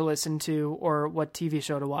song to listen to or what TV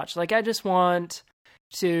show to watch. Like I just want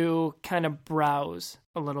to kind of browse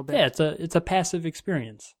a little bit. Yeah, it's a passive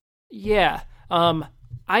experience. Yeah. I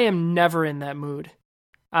am never in that mood.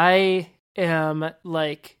 I am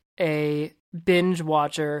like a binge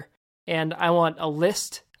watcher and I want a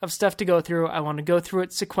list of stuff to go through. I want to go through it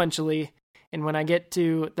sequentially. And when I get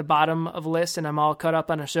to the bottom of a list and I'm all caught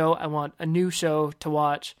up on a show, I want a new show to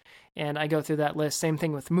watch. And I go through that list. Same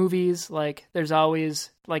thing with movies. Like there's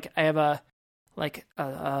always like I have a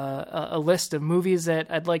list of movies that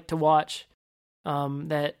I'd like to watch.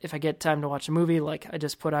 That if I get time to watch a movie, like I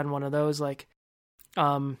just put on one of those. Like,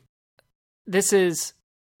 this is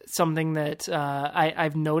something that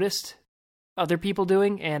I've noticed other people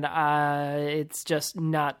doing, and it's just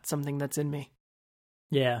not something that's in me.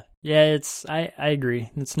 Yeah. I agree.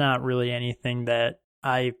 It's not really anything that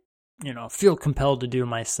I feel compelled to do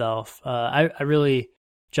myself. I really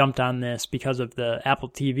jumped on this because of the Apple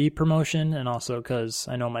TV promotion, and also because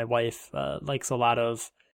I know my wife likes a lot of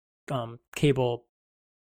cable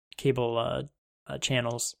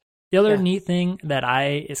channels. The other neat thing that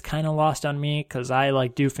is kind of lost on me, because I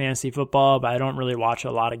like do fantasy football, but I don't really watch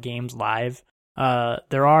a lot of games live.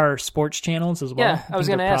 There are sports channels as well. Yeah, I was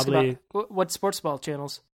going to ask about what sports ball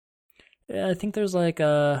channels. Yeah, I think there's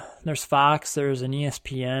there's Fox, there's an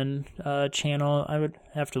ESPN channel. I would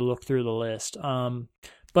have to look through the list.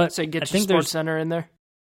 But so you get your Sports Center in there?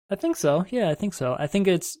 I think so. Yeah, I think so. I think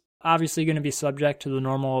it's obviously going to be subject to the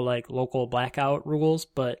normal like local blackout rules,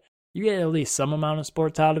 but you get at least some amount of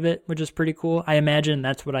sports out of it, which is pretty cool. I imagine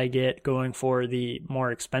that's what I get going for the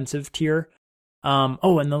more expensive tier. And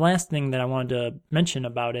the last thing that I wanted to mention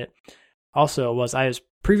about it also was I was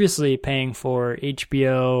previously paying for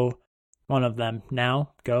HBO, one of them,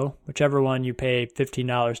 Now, Go, whichever one you pay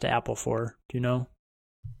 $15 to Apple for. Do you know?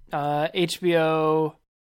 HBO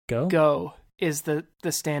Go is the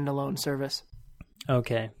standalone service.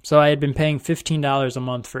 Okay, so I had been paying $15 a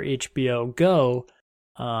month for HBO Go,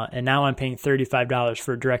 and now I'm paying $35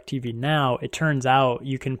 for DirecTV Now. It turns out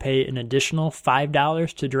you can pay an additional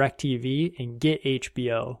 $5 to DirecTV and get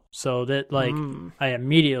HBO. So that I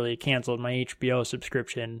immediately canceled my HBO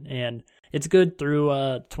subscription, and it's good through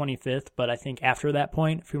 25th, but I think after that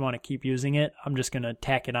point, if we want to keep using it, I'm just going to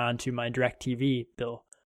tack it on to my DirecTV bill.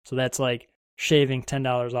 So that's like shaving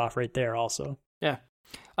 $10 off right there also. Yeah.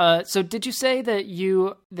 So did you say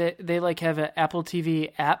that they like have an Apple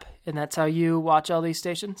TV app, and that's how you watch all these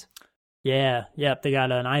stations? Yeah. Yep. They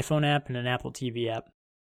got an iPhone app and an Apple TV app.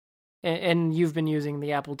 And you've been using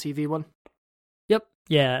the Apple TV one? Yep.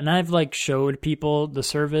 Yeah. And I've showed people the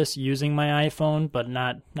service using my iPhone, but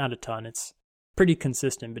not a ton. It's pretty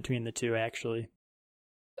consistent between the two, actually.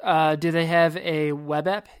 Do they have a web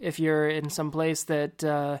app if you're in some place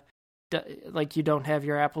that you don't have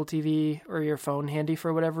your Apple TV or your phone handy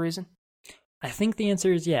for whatever reason? I think the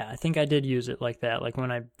answer is yeah. I think I did use it like that. Like when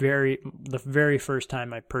the very first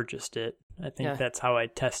time I purchased it, I think that's how I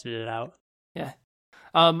tested it out. Yeah.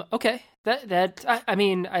 Okay. I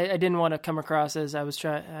mean, I didn't want to come across as I was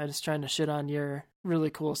trying to shit on your really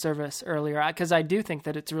cool service earlier, because I do think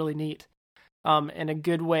that it's really neat. And a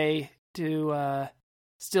good way to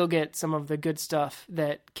still get some of the good stuff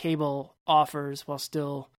that cable offers while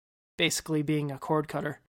still basically being a cord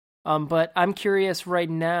cutter. But I'm curious right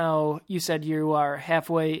now, you said you are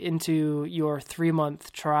halfway into your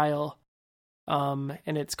 3-month trial, and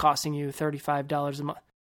it's costing you $35 a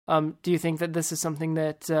month. Do you think that this is something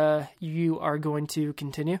that you are going to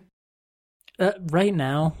continue? Right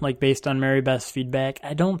now, based on Mary Beth's feedback,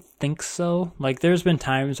 I don't think so. There's been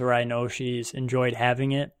times where I know she's enjoyed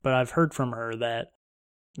having it, but I've heard from her that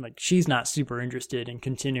like she's not super interested in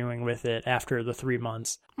continuing with it after the 3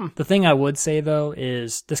 months. The thing I would say though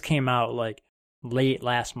is this came out like late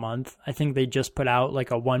last month. I think they just put out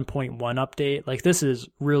like a 1.1 update. Like this is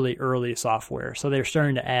really early software. So they're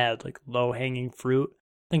starting to add like low hanging fruit.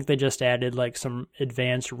 I think they just added like some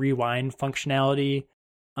advanced rewind functionality.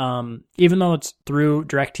 Even though it's through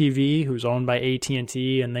DirecTV, who's owned by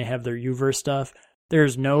AT&T, and they have their Uverse stuff,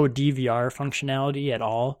 there's no DVR functionality at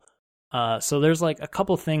all. So there's like a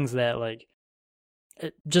couple things that like,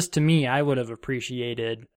 just to me, I would have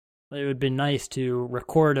appreciated. It would have been nice to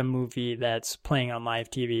record a movie that's playing on live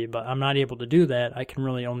TV, but I'm not able to do that. I can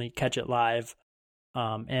really only catch it live,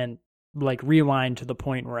 and like rewind to the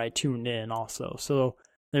point where I tuned in also. So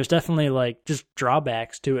there's definitely like just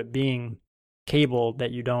drawbacks to it being cable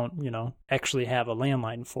that you don't, actually have a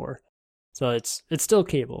landline for. So it's still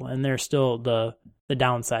cable, and there's still the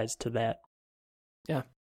downsides to that. Yeah.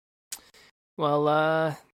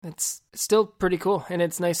 Well, it's still pretty cool, and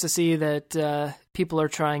it's nice to see that people are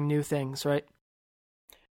trying new things, right?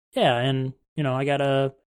 Yeah, and I got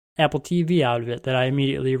a Apple TV out of it that I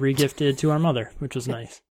immediately regifted to our mother, which was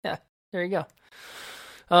nice. Yeah, there you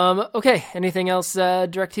go. Okay, anything else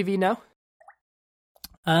DirecTV now?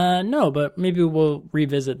 No, but maybe we'll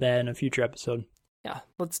revisit that in a future episode. Yeah,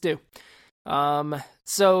 let's do.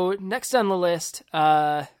 So next on the list,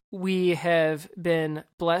 we have been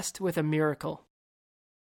blessed with a miracle.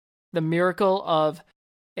 The miracle of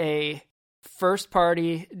a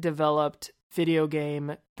first-party developed video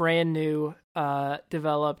game, brand new,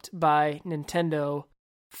 developed by Nintendo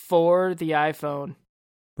for the iPhone.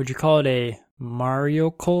 Would you call it a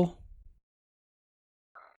Mario-cule?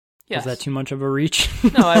 Yes. Is that too much of a reach?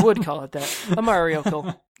 No, I would call it that. A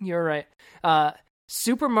Mario-cule. You're right.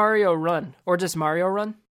 Super Mario Run, or just Mario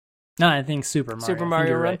Run? No, I think Super Mario. Super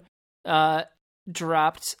Mario Run. Right.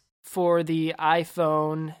 Dropped for the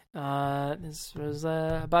iPhone. This was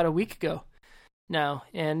about a week ago now.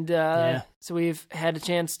 And so we've had a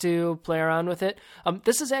chance to play around with it.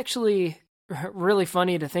 This is actually really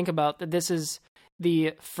funny to think about, that this is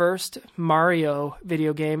the first Mario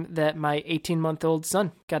video game that my 18-month-old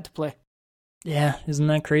son got to play. Yeah, isn't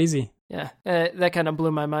that crazy? Yeah, that kind of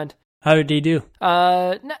blew my mind. How did he do?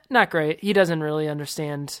 Not great. He doesn't really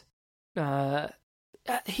understand.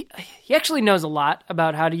 He actually knows a lot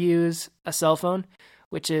about how to use a cell phone,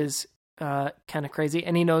 which is kind of crazy.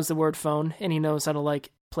 And he knows the word phone, and he knows how to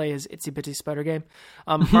like play his Itsy Bitsy Spider game.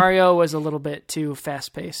 Mario was a little bit too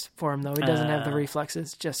fast paced for him, though. He doesn't have the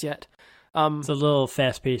reflexes just yet. It's a little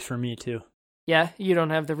fast paced for me too. Yeah, you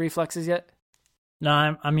don't have the reflexes yet? No,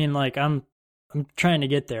 I'm trying to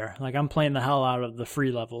get there. Like I'm playing the hell out of the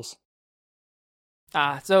free levels.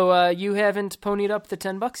 So you haven't ponied up the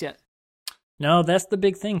 $10 yet? No, that's the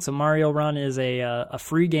big thing. So Mario Run is a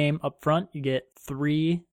free game up front. You get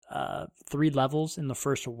three levels in the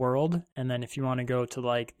first world, and then if you want to go to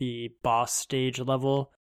like the boss stage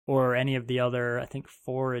level or any of the other, I think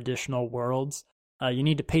 4 additional worlds, you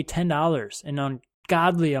need to pay $10, an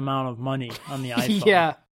ungodly amount of money on the iPhone.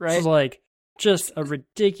 Yeah, right. It's like just a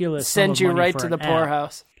ridiculous send you right to the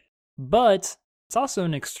poorhouse. But it's also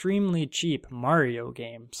an extremely cheap Mario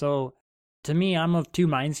game. So to me, I'm of two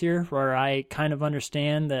minds here, where I kind of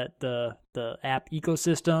understand that the app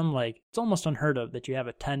ecosystem, like it's almost unheard of that you have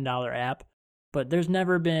a $10 app, but there's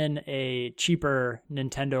never been a cheaper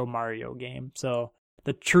Nintendo Mario game. So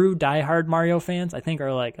the true diehard Mario fans, I think,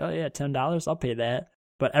 are like, oh yeah, $10, I'll pay that.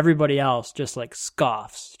 But everybody else just like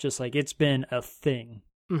scoffs, just like it's been a thing,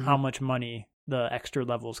 how much money the extra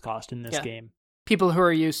levels cost in this game. People who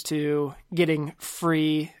are used to getting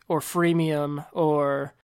free or freemium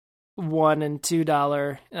or $1 and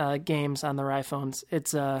 $2 games on their iPhones,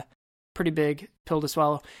 it's a pretty big pill to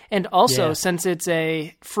swallow. And also, since it's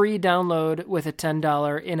a free download with a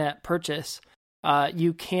 $10 in-app purchase,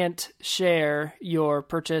 you can't share your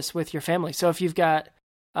purchase with your family. So if you've got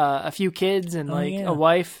a few kids and a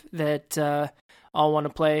wife that all want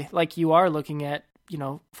to play, like you are looking at,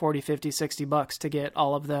 $40, $50, $60 to get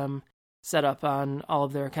all of them set up on all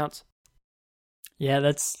of their accounts. Yeah,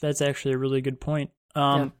 that's actually a really good point.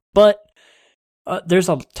 But there's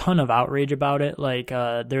a ton of outrage about it. Like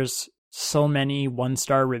there's so many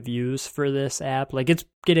 1-star reviews for this app. Like it's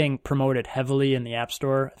getting promoted heavily in the App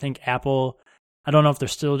Store. I think Apple, I don't know if they're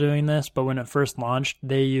still doing this, but when it first launched,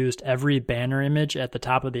 they used every banner image at the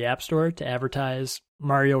top of the App Store to advertise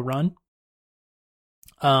Mario Run.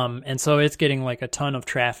 And so it's getting like a ton of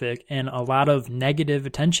traffic and a lot of negative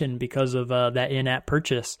attention because of that in-app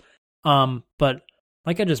purchase. But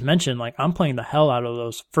like I just mentioned, like I'm playing the hell out of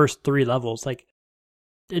those first 3 levels. Like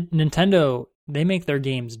Nintendo, they make their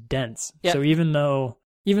games dense. Yep. So even though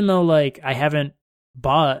like I haven't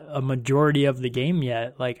bought a majority of the game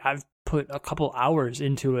yet. Like, I've put a couple hours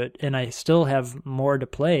into it, and I still have more to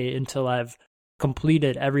play until I've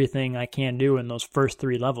completed everything I can do in those first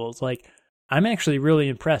 3 levels. Like, I'm actually really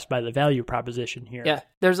impressed by the value proposition here. Yeah,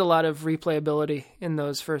 there's a lot of replayability in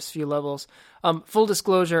those first few levels. Full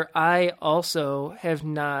disclosure, I also have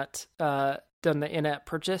not done the in-app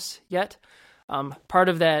purchase yet. Part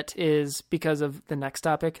of that is because of the next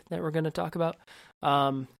topic that we're going to talk about.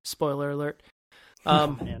 Spoiler alert.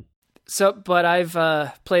 Man. But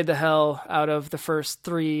I've played the hell out of the first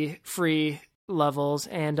 3 free levels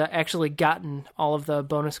and actually gotten all of the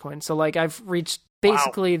bonus coins. So like I've reached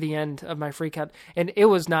basically the end of my free count, and it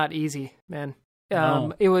was not easy, man.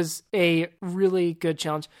 No. It was a really good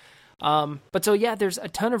challenge. But so yeah, there's a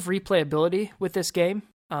ton of replayability with this game.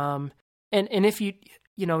 And if you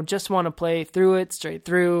just want to play through it straight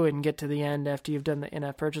through and get to the end after you've done the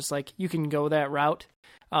in-app purchase, like you can go that route.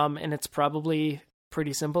 And it's probably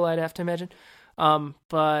pretty simple, I'd have to imagine.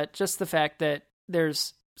 But just the fact that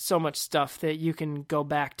there's so much stuff that you can go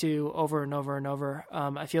back to over and over and over.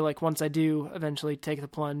 I feel like once I do eventually take the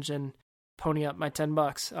plunge and pony up my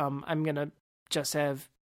 $10, I'm going to just have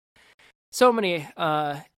so many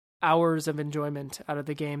hours of enjoyment out of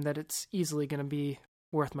the game that it's easily going to be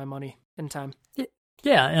worth my money and time.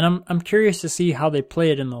 Yeah, and I'm curious to see how they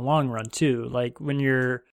play it in the long run too. Like when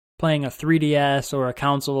you're playing a 3DS or a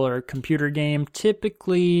console or a computer game,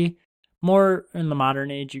 typically more in the modern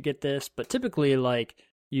age you get this, but typically like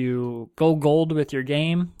you go gold with your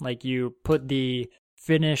game, like you put the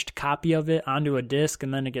finished copy of it onto a disc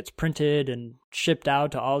and then it gets printed and shipped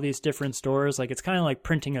out to all these different stores. Like it's kind of like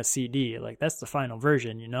printing a CD, like that's the final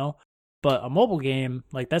version, you know? But a mobile game,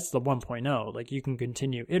 like that's the 1.0. Like you can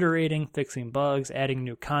continue iterating, fixing bugs, adding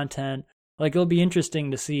new content. Like it'll be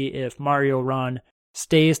interesting to see if Mario Run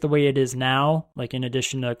stays the way it is now, like in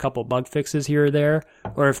addition to a couple bug fixes here or there,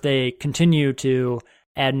 or if they continue to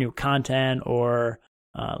add new content or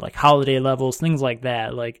like holiday levels, things like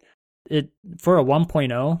that. Like it for a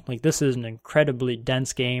 1.0, like this is an incredibly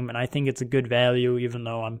dense game, and I think it's a good value, even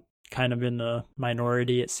though I'm kind of in the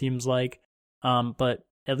minority, it seems like. But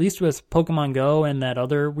at least with Pokemon Go and that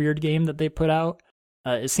other weird game that they put out,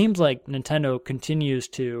 it seems like Nintendo continues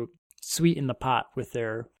to sweeten the pot with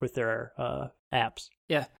their apps.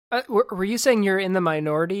 Yeah. Were you saying you're in the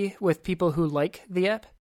minority with people who like the app?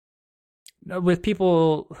 With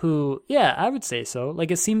people who, yeah, I would say so.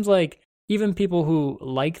 Like it seems like even people who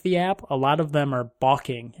like the app, a lot of them are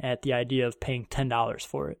balking at the idea of paying $10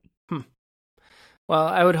 for it. Well,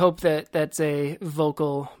 I would hope that that's a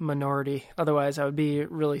vocal minority. Otherwise, I would be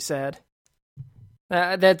really sad.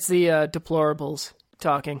 That's the deplorables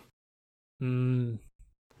talking. You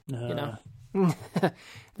know,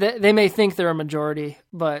 they may think they're a majority,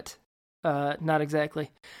 but not exactly.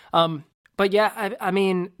 But yeah, I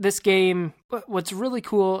mean, this game. What's really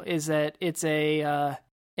cool is that it's an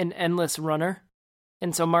endless runner,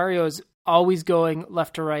 and so Mario's always going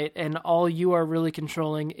left to right, and all you are really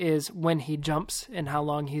controlling is when he jumps and how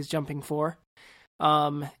long he's jumping for.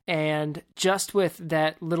 And just with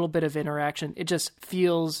that little bit of interaction, it just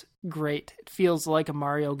feels great. It feels like a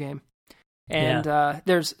Mario game. And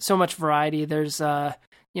there's so much variety. There's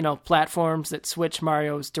platforms that switch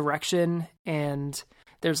Mario's direction, and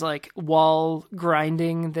there's like wall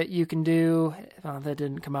grinding that you can do. That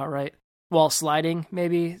didn't come out right. Wall sliding,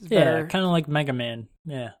 maybe. Yeah, kind of like Mega Man.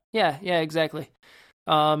 Yeah, exactly.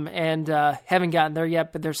 And haven't gotten there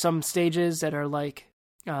yet, but there's some stages that are like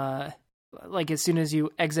as soon as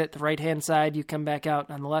you exit the right-hand side, you come back out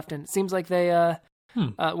on the left, and it seems like they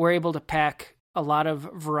were able to pack a lot of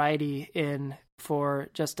variety in for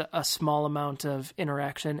just a small amount of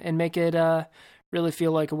interaction and make it really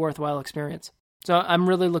feel like a worthwhile experience. So I'm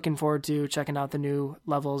really looking forward to checking out the new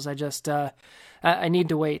levels. I just I need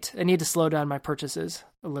to wait. I need to slow down my purchases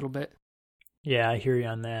a little bit. Yeah, I hear you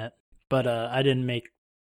on that. But I didn't make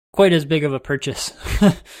quite as big of a purchase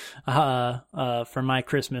for my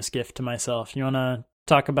Christmas gift to myself. You want to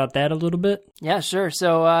talk about that a little bit? Yeah, sure.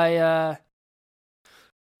 So I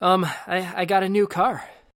got a new car,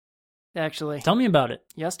 actually. Tell me about it.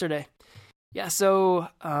 Yesterday. Yeah, so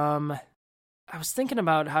I was thinking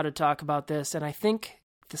about how to talk about this, and I think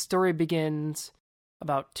the story begins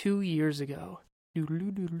about 2 years ago. We're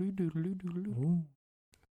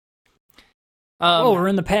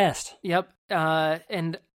in the past. Yep.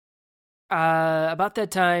 And about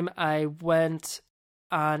that time, I went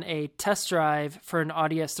on a test drive for an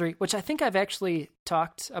Audi S3, which I think I've actually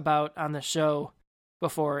talked about on the show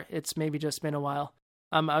before. It's maybe just been a while.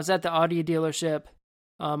 I was at the Audi dealership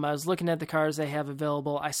I was looking at the cars they have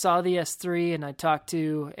available. I saw the S3 and I talked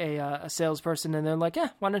to a salesperson, and they're like, yeah,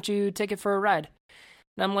 why don't you take it for a ride?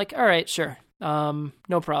 And I'm like, all right, sure.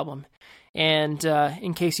 No problem. And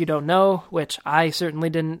in case you don't know, which I certainly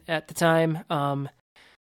didn't at the time,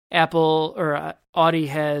 Apple or Audi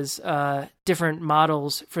has different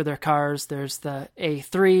models for their cars. There's the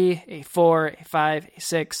A3, A4, A5,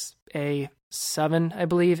 A6, A7, I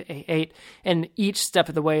believe, A8. And each step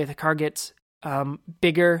of the way, the car gets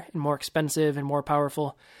bigger and more expensive and more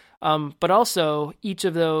powerful. But also, each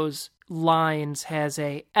of those lines has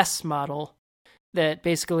a S model that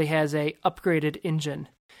basically has a upgraded engine.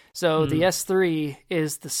 So the S3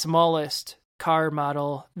 is the smallest car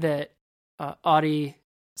model that Audi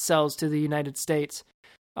sells to the United States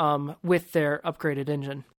with their upgraded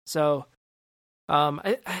engine. So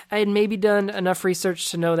I had maybe done enough research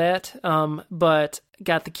to know that, but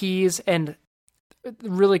got the keys. And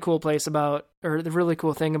the really cool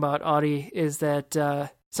thing about Audi is that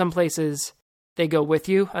some places they go with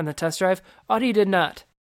you on the test drive. Audi did not.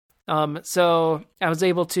 So I was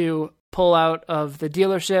able to pull out of the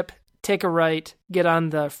dealership, take a right, get on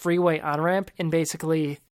the freeway on-ramp, and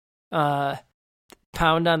basically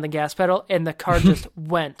pound on the gas pedal, and the car just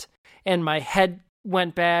went. And my head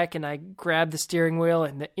went back, and I grabbed the steering wheel,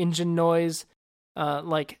 and the engine noise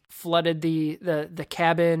flooded the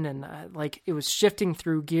cabin, and it was shifting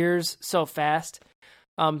through gears so fast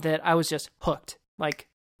that I was just hooked.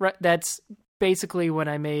 That's basically when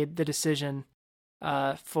I made the decision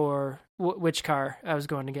for which car I was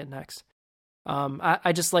going to get next.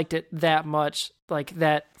 I just liked it that much,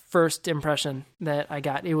 that first impression that I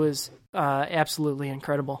got. It was absolutely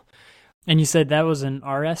incredible. And you said that was an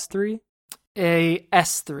RS3? A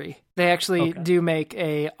S3. They actually do make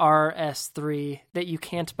a RS3 that you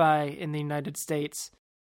can't buy in the United States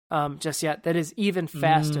just yet. That is even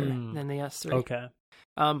faster than the S3. Okay.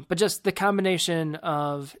 But just the combination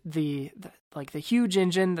of the huge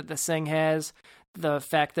engine that this thing has, the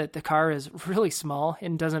fact that the car is really small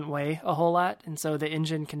and doesn't weigh a whole lot, and so the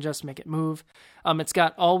engine can just make it move. It's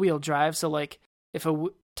got all-wheel drive, so if a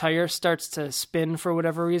tire starts to spin for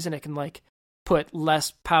whatever reason, it can put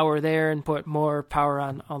less power there and put more power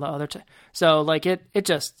on all the other so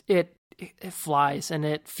it flies, and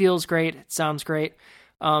it feels great, it sounds great.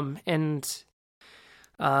 And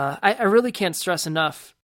I really can't stress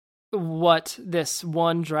enough what this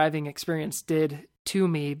one driving experience did to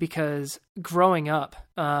me, because growing up,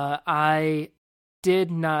 I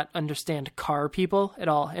did not understand car people at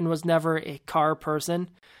all and was never a car person.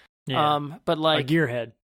 Yeah. But a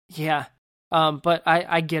gearhead. Yeah. But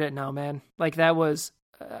I get it now, man. That was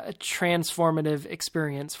a transformative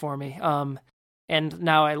experience for me. And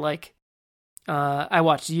now I watch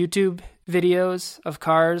YouTube videos of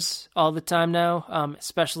cars all the time now,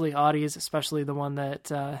 especially Audis, especially the one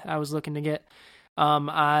that I was looking to get.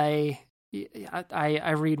 I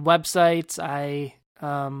read websites. I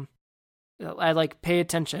pay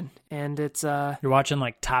attention, and it's You're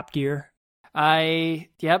watching Top Gear? I've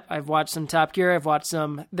watched some Top Gear. I've watched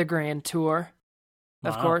some The Grand Tour,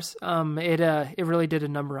 of course. It really did a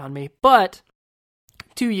number on me. But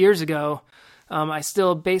 2 years ago, I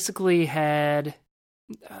still basically had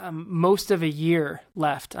most of a year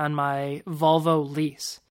left on my Volvo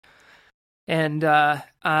lease. And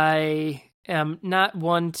I am not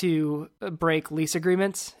one to break lease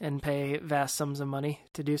agreements and pay vast sums of money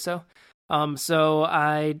to do so. So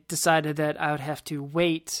I decided that I would have to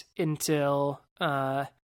wait until my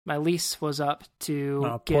lease was up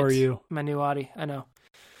to get my new Audi. I know.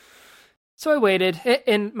 So I waited,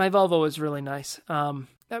 and my Volvo was really nice.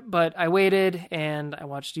 But I waited, and I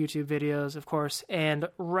watched YouTube videos, of course, and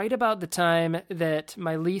right about the time that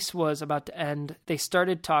my lease was about to end, they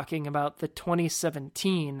started talking about the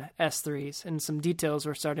 2017 S3s, and some details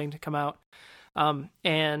were starting to come out.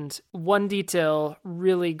 And one detail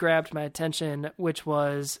really grabbed my attention, which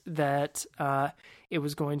was that it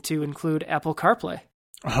was going to include Apple CarPlay.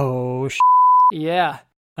 Oh, yeah.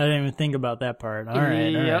 I didn't even think about that part. All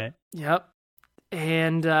right. Yep.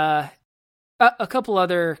 And a couple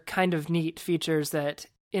other kind of neat features that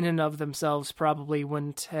in and of themselves probably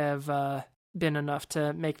wouldn't have been enough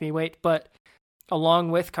to make me wait. But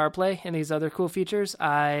along with CarPlay and these other cool features,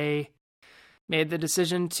 I made the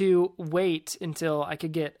decision to wait until I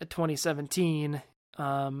could get a 2017.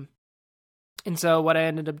 And so what I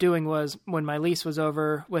ended up doing was, when my lease was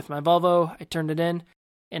over with my Volvo, I turned it in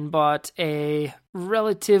and bought a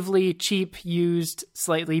relatively cheap, used,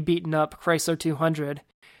 slightly beaten up Chrysler 200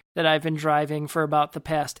 that I've been driving for about the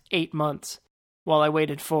past 8 months while I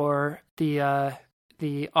waited for the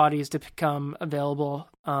Audis to become available.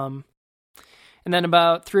 And then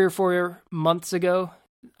about 3 or 4 months ago,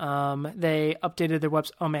 they updated their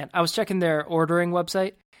website. Oh man, I was checking their ordering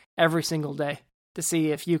website every single day to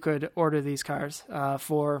see if you could order these cars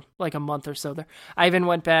for like a month or so there. I even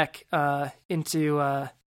went back into the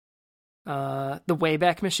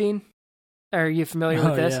Wayback Machine. Are you familiar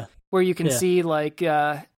with this? Yeah. Where you can see like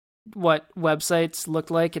what websites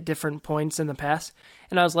looked like at different points in the past.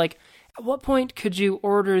 And I was like, at what point could you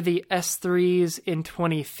order the S3s in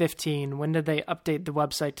 2015? When did they update the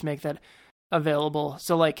website to make that available?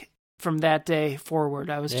 So like from that day forward,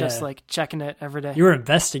 I was just like checking it every day. You were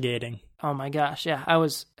investigating. Oh my gosh, yeah, I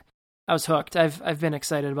was hooked. I've been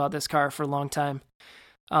excited about this car for a long time.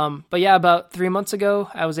 But yeah, about 3 months ago,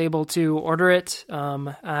 I was able to order it.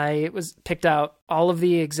 I picked out all of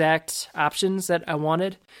the exact options that I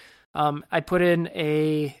wanted. I put in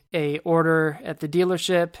a order at the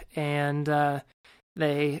dealership, and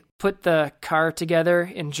they put the car together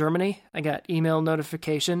in Germany. I got email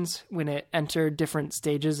notifications when it entered different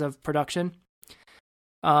stages of production.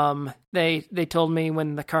 They told me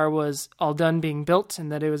when the car was all done being built and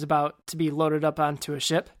that it was about to be loaded up onto a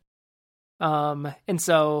ship. And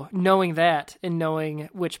so knowing that and knowing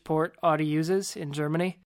which port Audi uses in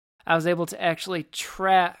Germany, I was able to actually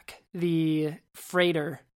track the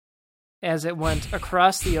freighter as it went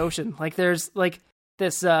across the ocean. Like there's like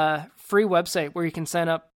this free website where you can sign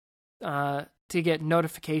up to get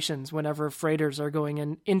notifications whenever freighters are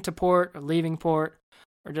going into port or leaving port,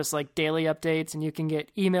 or just like daily updates, and you can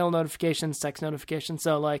get email notifications, text notifications.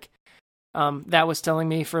 So like that was telling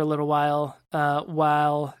me for a little while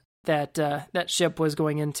that ship was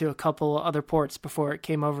going into a couple other ports before it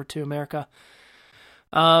came over to America.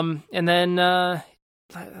 And then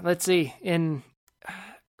let's see, in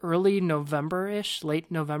early November-ish, late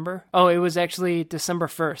November. Oh, it was actually December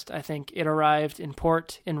 1st, I think. It arrived in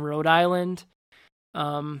port in Rhode Island.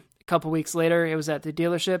 A couple weeks later, it was at the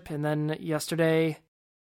dealership. And then yesterday,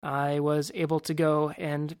 I was able to go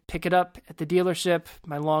and pick it up at the dealership.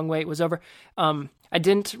 My long wait was over. I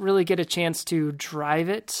didn't really get a chance to drive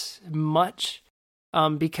it much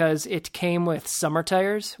because it came with summer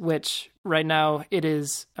tires, which right now it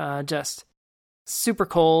is just super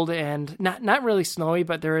cold and not really snowy,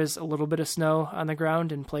 but there is a little bit of snow on the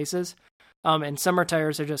ground in places. And summer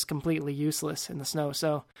tires are just completely useless in the snow.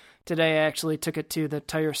 So today I actually took it to the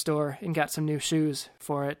tire store and got some new shoes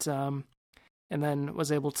for it, and then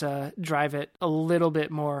was able to drive it a little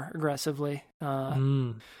bit more aggressively.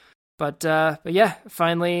 But yeah,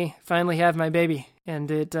 finally have my baby,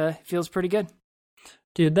 and it feels pretty good.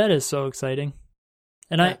 Dude, that is so exciting.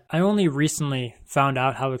 And I only recently found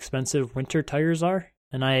out how expensive winter tires are,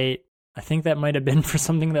 and I think that might have been for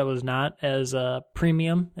something that was not as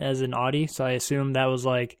premium as an Audi, so I assume that was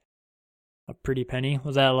like a pretty penny.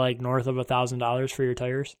 Was that like north of $1,000 for your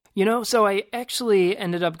tires? You know, so I actually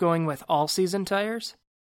ended up going with all-season tires,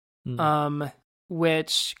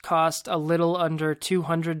 which cost a little under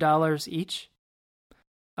 $200 each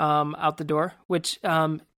out the door, which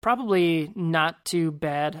probably not too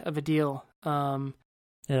bad of a deal.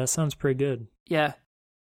 Yeah, that sounds pretty good. Yeah.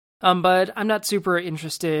 But I'm not super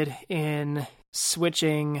interested in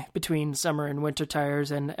switching between summer and winter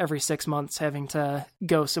tires and every 6 months having to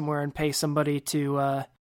go somewhere and pay somebody to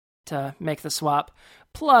make the swap.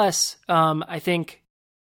 Plus, I think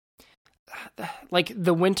like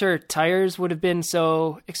the winter tires would have been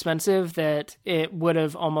so expensive that it would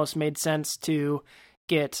have almost made sense to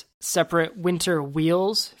get separate winter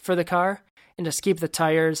wheels for the car and just keep the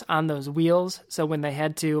tires on those wheels. So when they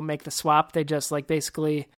had to make the swap, they just like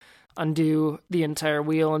basically undo the entire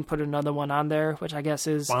wheel and put another one on there, which I guess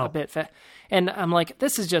is a bit fat. And I'm like,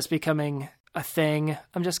 this is just becoming a thing.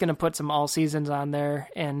 I'm just going to put some all seasons on there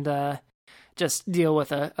and just deal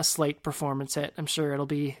with a slight performance hit. I'm sure it'll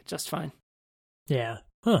be just fine. Yeah.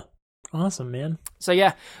 Huh. Awesome, man. So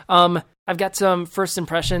yeah, I've got some first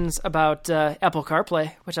impressions about Apple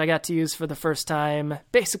CarPlay, which I got to use for the first time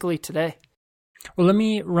basically today. Well, let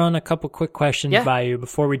me run a couple quick questions by you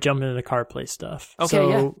before we jump into the CarPlay stuff. Okay,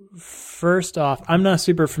 so, first off, I'm not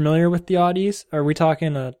super familiar with the Audis. Are we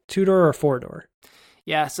talking a 2-door or 4-door?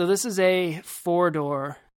 Yeah, so this is a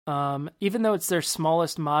 4-door. Even though it's their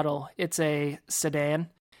smallest model, it's a sedan,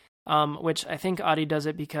 which I think Audi does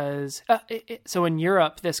it because... so in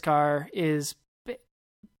Europe, this car is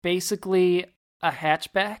basically a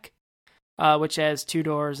hatchback, which has 2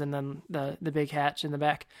 doors and then the big hatch in the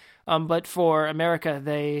back. But for America,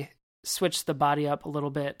 they switch the body up a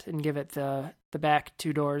little bit and give it the back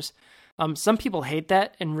 2 doors. Some people hate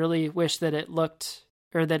that and really wish that it looked,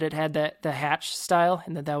 or that it had the hatch style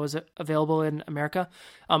and that was available in America.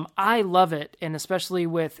 I love it, and especially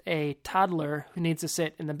with a toddler who needs to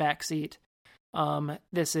sit in the back seat.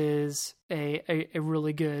 this is a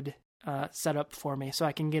really good setup for me, so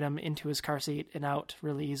I can get him into his car seat and out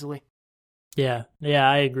really easily. Yeah,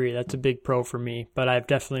 I agree. That's a big pro for me. But I've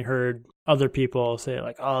definitely heard other people say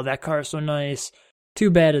like, "Oh, that car is so nice. Too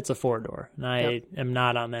bad it's a 4-door." And I am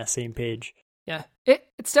not on that same page. Yeah,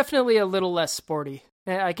 it's definitely a little less sporty.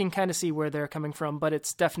 I can kind of see where they're coming from, but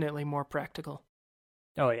it's definitely more practical.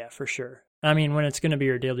 Oh yeah, for sure. I mean, when it's going to be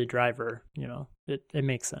your daily driver, it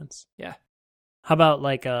makes sense. Yeah. How about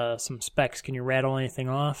like some specs? Can you rattle anything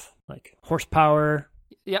off? Like horsepower?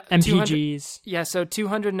 Yeah, MPGs. Yeah, so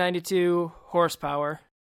 292 horsepower,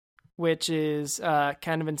 which is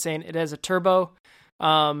kind of insane. It has a turbo.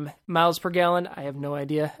 Miles per gallon, I have no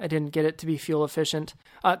idea. I didn't get it to be fuel efficient.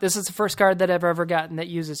 This is the first car that I've ever gotten that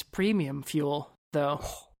uses premium fuel, though,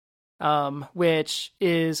 which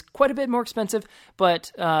is quite a bit more expensive.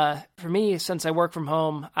 But for me, since I work from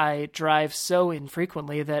home, I drive so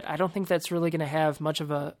infrequently that I don't think that's really going to have much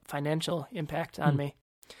of a financial impact on me.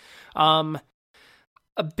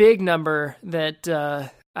 A big number that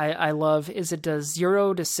I love is it does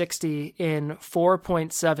 0 to 60 in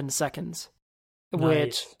 4.7 seconds, nice.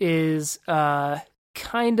 Which is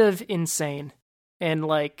kind of insane. And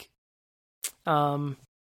like,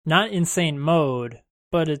 not insane mode,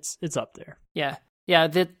 but it's up there. Yeah.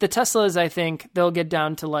 The Teslas, I think they'll get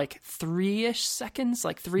down to like 3-ish seconds,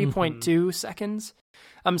 like 3.2 seconds.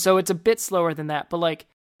 So it's a bit slower than that, but like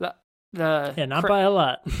not by a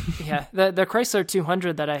lot. Yeah, the Chrysler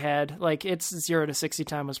 200 that I had, like its 0 to 60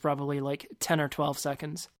 time was probably like 10 or 12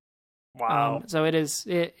 seconds. Wow. So it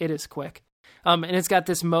is quick. And it's got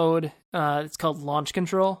this mode, it's called launch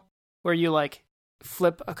control, where you like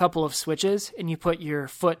flip a couple of switches and you put your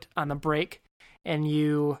foot on the brake and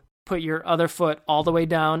you put your other foot all the way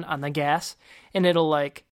down on the gas, and it'll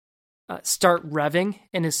like start revving.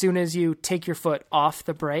 And as soon as you take your foot off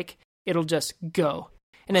the brake, it'll just go.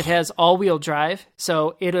 And it has all-wheel drive,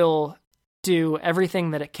 so it'll do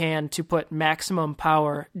everything that it can to put maximum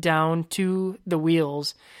power down to the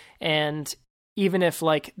wheels. And even if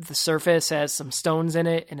like the surface has some stones in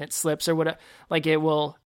it and it slips or whatever, like it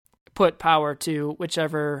will put power to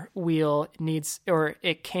whichever wheel it needs or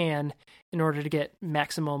it can in order to get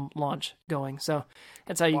maximum launch going. So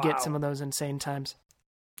that's how you get some of those insane times.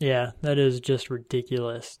 Yeah, that is just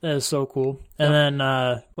ridiculous. That is so cool. And then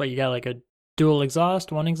you got like a dual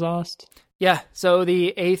exhaust, one exhaust? Yeah, so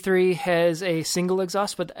the A3 has a single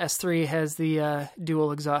exhaust, but the S3 has the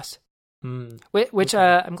dual exhaust. Which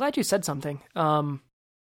I'm glad you said something.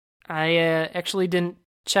 I actually didn't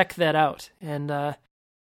check that out, and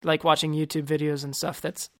like watching YouTube videos and stuff,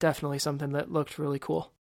 that's definitely something that looked really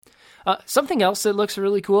cool. Something else that looks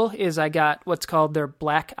really cool is I got what's called their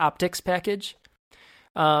Black Optics package.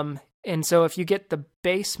 And so if you get the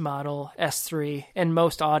base model S3 and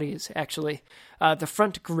most Audis, actually, the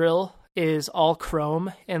front grille is all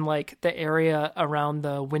chrome, and like the area around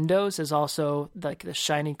the windows is also like the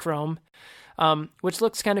shiny chrome, which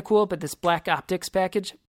looks kind of cool. But this Black Optics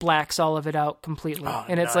package blacks all of it out completely,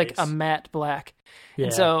 and it's like a matte black. Yeah.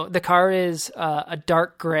 And so the car is a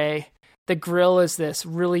dark gray. The grille is this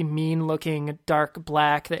really mean-looking dark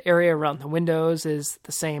black. The area around the windows is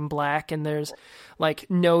the same black, and there's like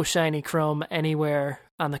no shiny chrome anywhere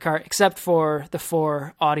on the car except for the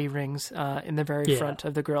 4 Audi rings in the very front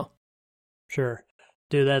of the grille. Sure.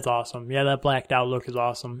 Dude, that's awesome. Yeah, that blacked out look is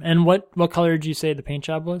awesome. And what color did you say the paint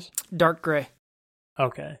job was? Dark gray.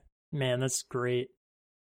 Okay. Man, that's great.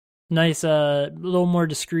 Nice, a little more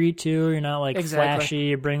discreet too. You're not like flashy,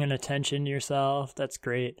 you're bringing attention to yourself. That's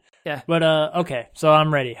great. Yeah. But okay, so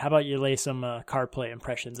I'm ready. How about you lay some CarPlay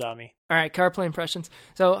impressions on me? All right, CarPlay impressions.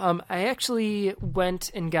 So I actually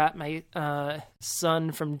went and got my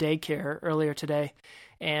son from daycare earlier today,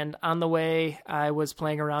 and on the way I was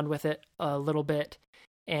playing around with it a little bit,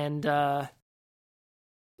 and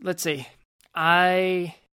let's see,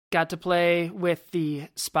 I got to play with the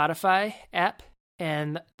Spotify app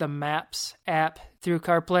and the Maps app through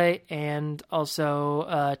CarPlay, and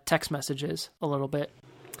also text messages a little bit.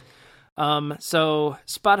 So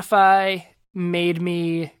Spotify made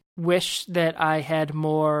me wish that I had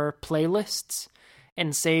more playlists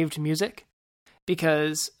and saved music,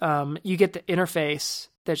 because you get the interface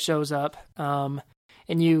that shows up, and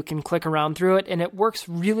you can click around through it, and it works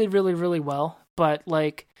really, really, really well. But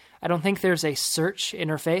like, I don't think there's a search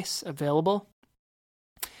interface available.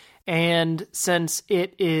 And since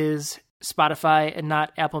it is Spotify and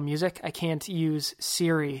not Apple Music, I can't use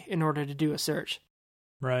Siri in order to do a search.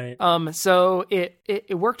 Right. So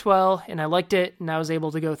it worked well, and I liked it, and I was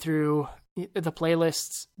able to go through the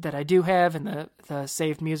playlists that I do have and the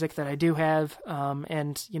saved music that I do have.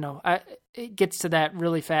 And it gets to that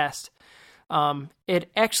really fast.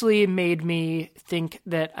 It actually made me think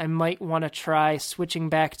that I might want to try switching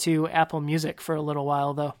back to Apple Music for a little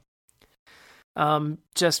while, though.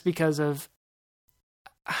 Just because of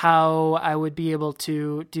how I would be able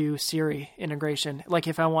to do Siri integration. Like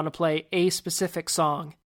if I want to play a specific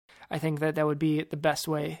song, I think that would be the best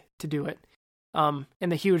way to do it. And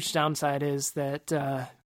the huge downside is that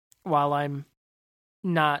while I'm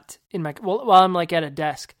not in my while I'm like at a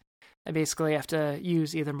desk, I basically have to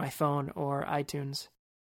use either my phone or iTunes.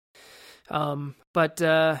 But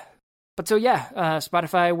so yeah,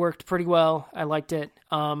 Spotify worked pretty well. I liked it.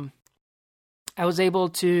 I was able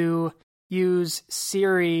to use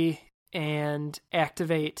Siri and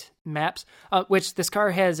activate maps, which this car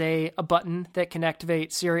has a button that can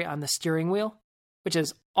activate Siri on the steering wheel, which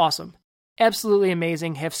is awesome. Absolutely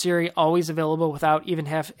amazing. Have Siri always available without even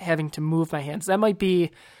having to move my hands. That might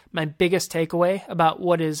be my biggest takeaway about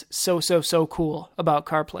what is so cool about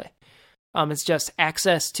CarPlay. It's just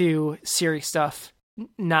access to Siri stuff,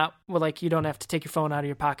 not like you don't have to take your phone out of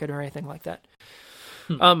your pocket or anything like that.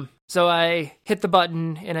 So I hit the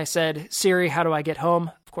button and I said, Siri, how do I get home?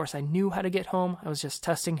 Of course, I knew how to get home. I was just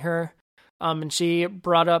testing her. And she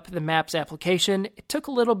brought up the Maps application. It took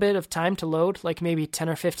a little bit of time to load, like maybe 10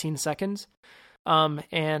 or 15 seconds.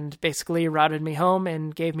 And basically routed me home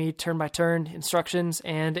and gave me turn-by-turn instructions,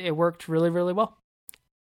 and it worked really, really well.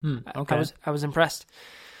 Okay. I was impressed.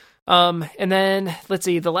 And then, let's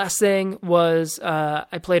see, the last thing was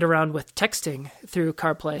I played around with texting through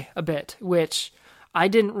CarPlay a bit, which I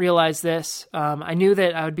didn't realize this. I knew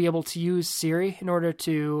that I would be able to use Siri in order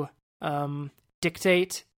to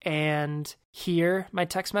dictate and hear my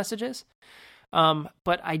text messages.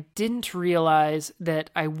 But I didn't realize that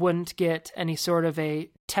I wouldn't get any sort of a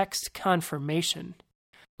text confirmation,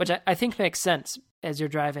 which I think makes sense as you're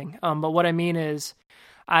driving. But what I mean is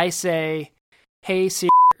I say, hey Siri,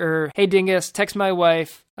 or hey Dingus, text my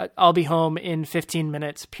wife, I'll be home in 15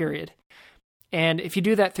 minutes, period. And if you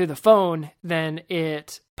do that through the phone, then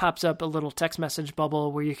it pops up a little text message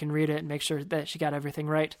bubble where you can read it and make sure that she got everything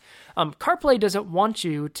right. CarPlay doesn't want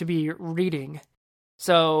you to be reading.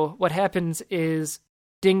 So what happens is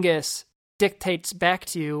Dingus dictates back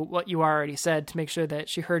to you what you already said to make sure that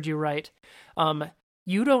she heard you right.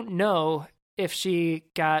 You don't know if she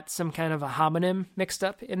got some kind of a homonym mixed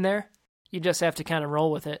up in there. You just have to kind of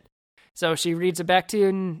roll with it. So she reads it back to you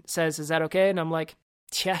and says, is that okay? And I'm like,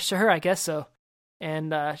 yeah, sure, I guess so.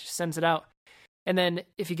 And she sends it out. And then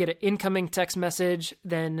if you get an incoming text message,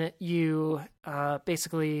 then you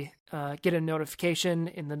basically get a notification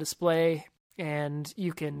in the display, and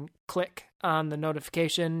you can click on the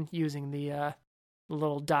notification using the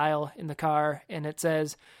little dial in the car, and it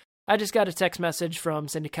says, I just got a text message from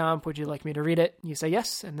Cindy Comp. Would you like me to read it? You say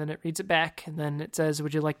yes, and then it reads it back, and then it says,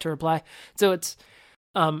 would you like to reply? So it's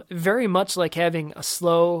very much like having a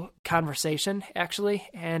slow conversation, actually,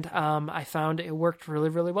 and I found it worked really,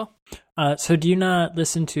 really well. So do you not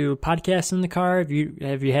listen to podcasts in the car? Have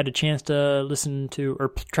you had a chance to listen to or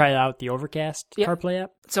try out the Overcast CarPlay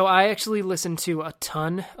app? So I actually listen to a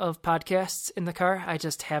ton of podcasts in the car. I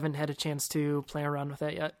just haven't had a chance to play around with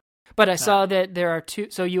that yet. But I saw that there are two.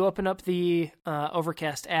 So you open up the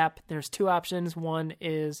Overcast app. There's two options. One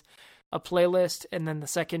is a playlist, and then the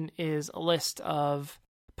second is a list of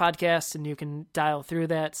podcasts, and you can dial through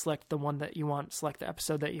that, select the one that you want, select the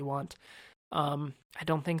episode that you want. I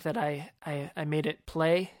don't think that I made it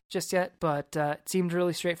play just yet, but it seemed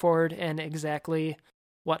really straightforward and exactly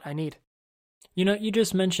what I need. You know, you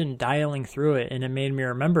just mentioned dialing through it, and it made me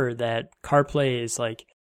remember that CarPlay's like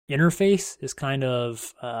interface is kind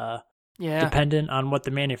of dependent on what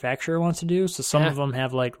the manufacturer wants to do. So some of them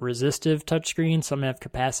have like resistive touchscreen, some have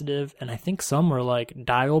capacitive, and I think some are like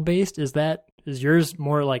dial based. Is yours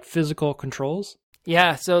more like physical controls?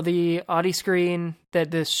 Yeah, so the Audi screen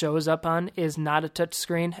that this shows up on is not a touch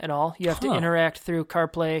screen at all. You have to interact through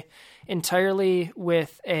CarPlay entirely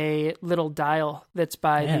with a little dial that's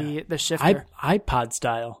by the shifter. iPod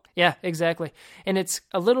style. Yeah, exactly. And it's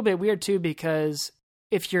a little bit weird too, because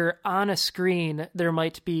if you're on a screen, there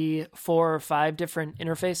might be 4 or 5 different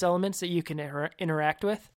interface elements that you can interact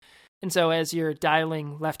with. And so as you're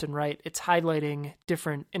dialing left and right, it's highlighting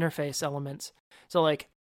different interface elements. So like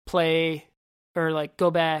play, or like go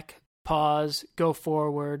back, pause, go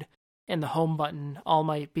forward, and the home button all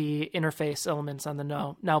might be interface elements on the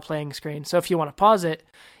now playing screen. So if you want to pause it,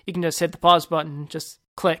 you can just hit the pause button, just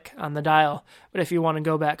click on the dial. But if you want to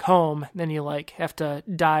go back home, then you like have to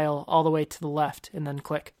dial all the way to the left and then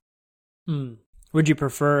click. Would you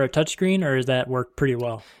prefer a touchscreen, or does that work pretty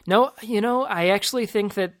well? No, I actually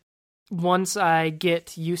think that once I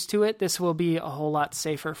get used to it, this will be a whole lot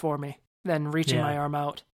safer for me than reaching my arm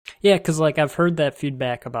out. Yeah, because like I've heard that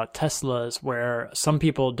feedback about Teslas where some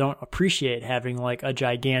people don't appreciate having like a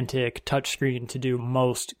gigantic touchscreen to do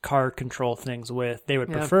most car control things with. They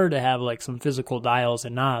would prefer to have like some physical dials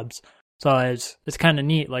and knobs. So it's kind of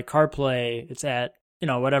neat. Like CarPlay, it's at,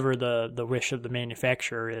 whatever the wish of the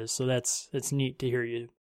manufacturer is. So it's neat to hear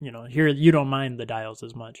hear you don't mind the dials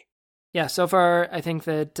as much. Yeah, so far I think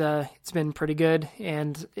that it's been pretty good,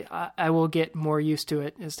 and I will get more used to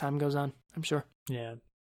it as time goes on, I'm sure. Yeah.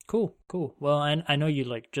 Cool. Well, I know you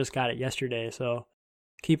like just got it yesterday, so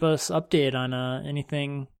keep us updated on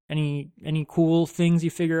anything, any cool things you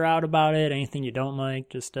figure out about it, anything you don't like,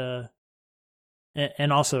 just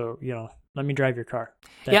and also, let me drive your car.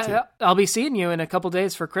 Yeah, I'll be seeing you in a couple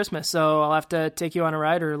days for Christmas, so I'll have to take you on a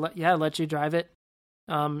ride or let you drive it.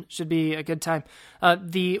 Should be a good time.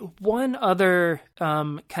 The one other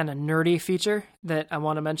kind of nerdy feature that I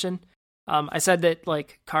want to mention, I said that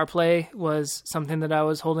like CarPlay was something that I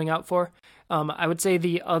was holding out for. I would say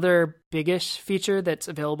the other biggish feature that's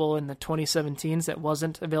available in the 2017s that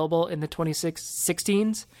wasn't available in the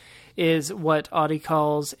 2016s is what Audi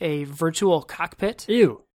calls a virtual cockpit.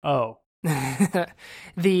 Ew. Oh.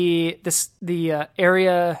 The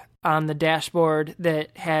area on the dashboard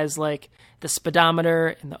that has like the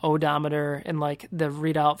speedometer and the odometer and like the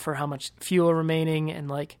readout for how much fuel remaining and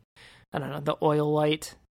like, I don't know, the oil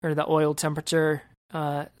light or the oil temperature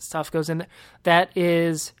stuff goes in there. That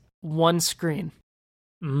is one screen.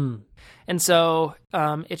 Mm. And so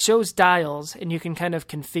it shows dials, and you can kind of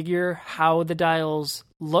configure how the dials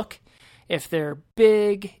look. If they're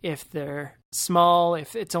big, if they're small,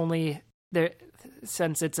 if it's only there.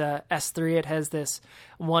 Since it's a S3, it has this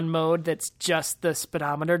one mode that's just the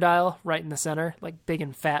speedometer dial right in the center, like big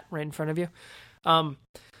and fat right in front of you.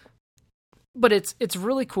 But it's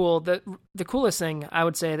really cool. The coolest thing I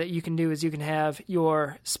would say that you can do is you can have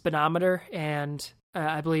your speedometer and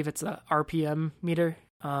I believe it's the RPM meter,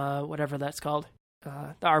 whatever that's called,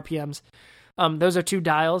 the RPMs. Those are two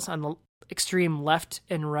dials on the extreme left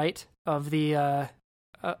and right of the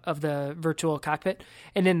virtual cockpit,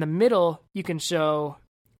 and in the middle you can show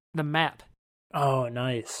the map. Oh,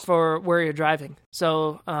 nice. For where you're driving.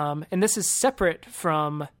 So, and this is separate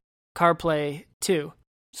from CarPlay too.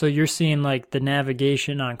 So you're seeing like the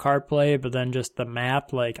navigation on CarPlay, but then just the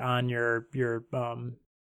map like on your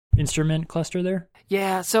instrument cluster there?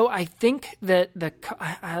 Yeah, so I think that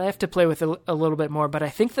I have to play with it a little bit more, but I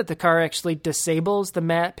think that the car actually disables the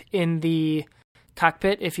map in the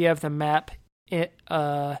cockpit if you have the map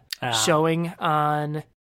showing on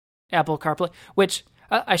Apple CarPlay, which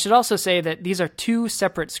I should also say that these are two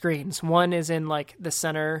separate screens. One is in like the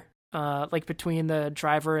center, like between the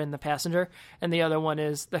driver and the passenger, and the other one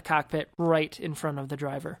is the cockpit right in front of the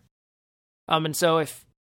driver. And so if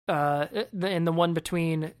in the one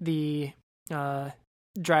between the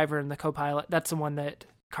driver and the co-pilot, that's the one that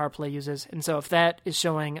CarPlay uses. And so if that is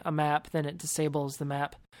showing a map, then it disables the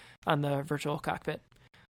map on the virtual cockpit.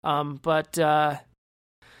 But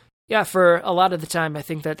yeah, for a lot of the time, I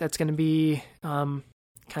think that that's going to be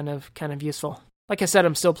kind of useful. Like I said,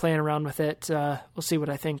 I'm still playing around with it. We'll see what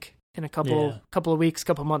I think in a couple of weeks,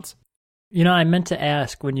 couple months. I meant to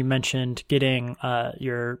ask when you mentioned getting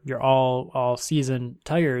your all season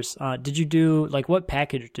tires. Did you do like what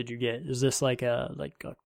package did you get? Is this like a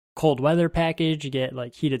cold weather package? You get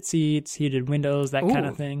like heated seats, heated windows, that kind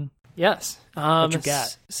of thing? Yes. What you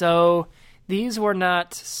got? So these were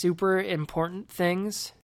not super important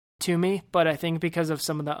things to me, but I think because of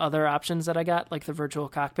some of the other options that I got, like the virtual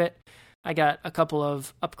cockpit, I got a couple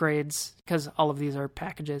of upgrades because all of these are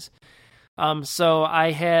packages. So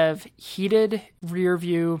I have heated rear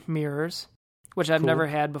view mirrors, which I've never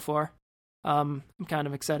had before. I'm kind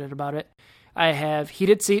of excited about it. I have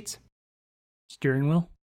heated seats. Steering wheel?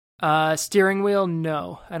 Steering wheel,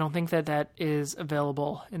 no. I don't think that is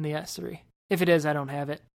available in the S3. If it is, I don't have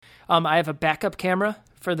it. I have a backup camera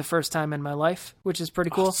for the first time in my life, which is pretty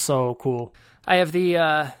cool. Oh, so cool. I have the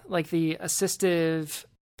the assistive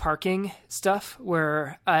parking stuff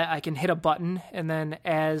where I can hit a button, and then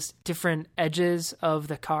as different edges of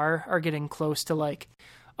the car are getting close to like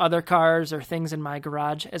other cars or things in my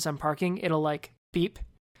garage as I'm parking, it'll like beep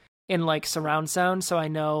in like surround sound, so I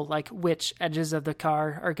know like which edges of the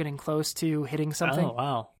car are getting close to hitting something. Oh,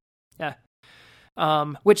 wow. Yeah.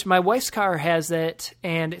 Which my wife's car has it,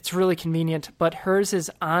 and it's really convenient, but hers is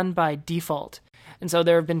on by default. And so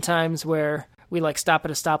there have been times where we like stop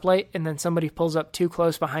at a stoplight and then somebody pulls up too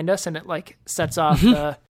close behind us and it like sets off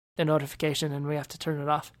the notification and we have to turn it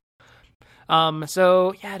off.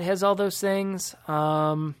 So yeah, it has all those things.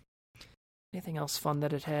 Anything else fun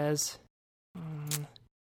that it has? I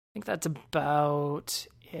think that's about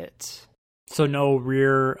it. So no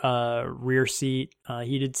rear seat,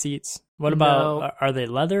 heated seats. What about, are they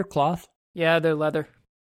leather, cloth? Yeah, they're leather.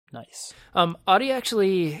 Nice. Audi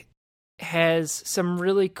actually has some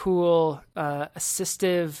really cool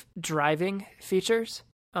assistive driving features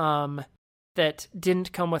that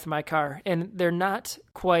didn't come with my car, and they're not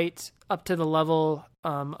quite up to the level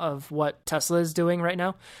of what Tesla is doing right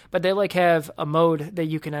now, but they have a mode that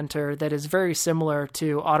you can enter that is very similar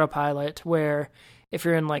to autopilot, where if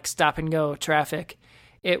you're in stop and go traffic,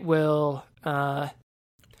 it will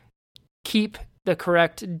keep the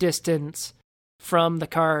correct distance from the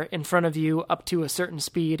car in front of you up to a certain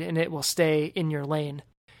speed, and it will stay in your lane.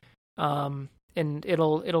 And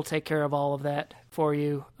it'll take care of all of that for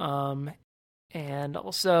you. And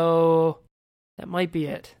also, that might be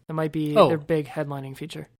it. That might be their big headlining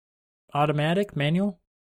feature. Automatic, manual?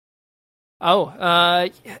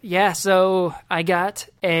 Yeah. So I got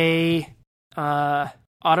a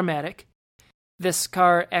automatic. This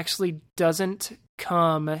car actually doesn't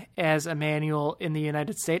come as a manual in the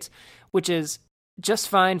United States, which is just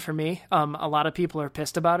fine for me. A lot of people are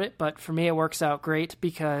pissed about it, but for me it works out great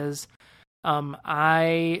because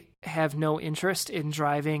I have no interest in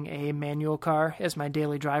driving a manual car as my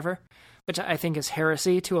daily driver, which I think is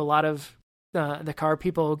heresy to a lot of the car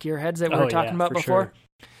people, gearheads that we were talking about before.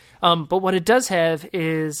 Sure. But what it does have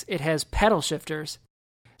is it has pedal shifters.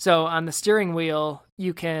 So on the steering wheel,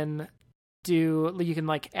 you can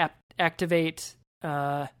activate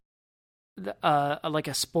a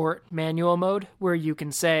sport manual mode where you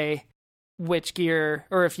can say which gear,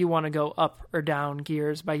 or if you want to go up or down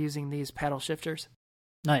gears by using these paddle shifters.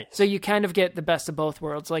 Nice. So you kind of get the best of both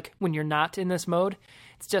worlds. Like when you're not in this mode,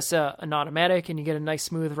 it's just an automatic and you get a nice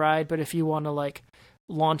smooth ride. But if you want to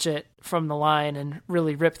launch it from the line and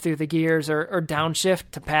really rip through the gears or downshift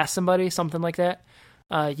to pass somebody, something like that,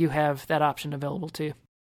 you have that option available to you.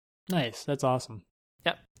 Nice. That's awesome.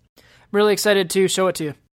 Yep. Really excited to show it to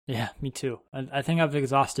you. Yeah, me too. I think I've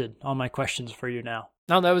exhausted all my questions for you now.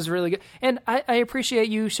 No, that was really good. And I appreciate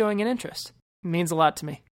you showing an interest. It means a lot to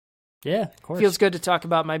me. Yeah, of course. Feels good to talk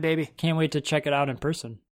about my baby. Can't wait to check it out in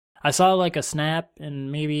person. I saw a snap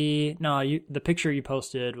and the picture you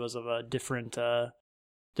posted was of a different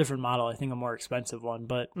model. I think a more expensive one,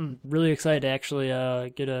 but really excited to actually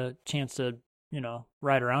get a chance to,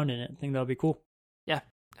 ride around in it. I think that'll be cool. Yeah,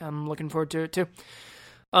 I'm looking forward to it too.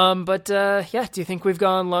 Do you think we've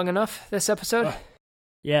gone long enough this episode?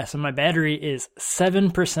 Yeah, so my battery is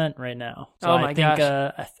 7% right now. So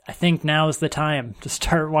gosh. I think now is the time to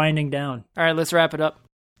start winding down. All right, let's wrap it up.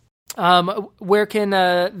 Where can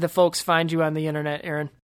the folks find you on the internet,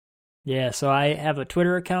 Aaron? Yeah, so I have a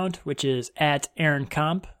Twitter account, which is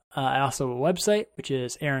 @AaronComp. I also have a website, which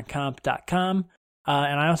is aaroncomp.com.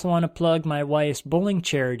 And I also want to plug my wife's bowling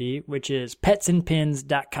charity, which is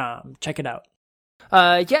petsandpins.com. Check it out.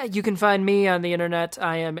 You can find me on the internet.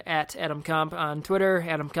 I am @AdamComp on Twitter,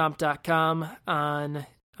 adamcomp.com on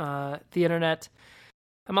the internet.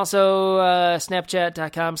 I'm also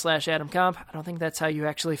snapchat.com/AdamComp. I don't think that's how you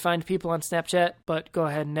actually find people on Snapchat, but go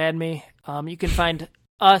ahead and add me. You can find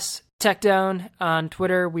us, TechDown, on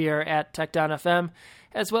Twitter. We are @TechDownFM,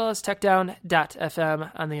 as well as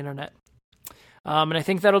TechDown.fm on the internet. And I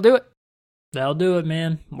think that'll do it. That'll do it,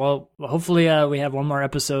 man. Well, hopefully we have one more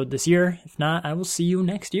episode this year. If not, I will see you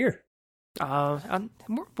next year.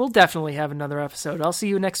 We'll definitely have another episode. I'll see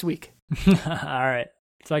you next week. All right.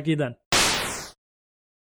 Talk to you then.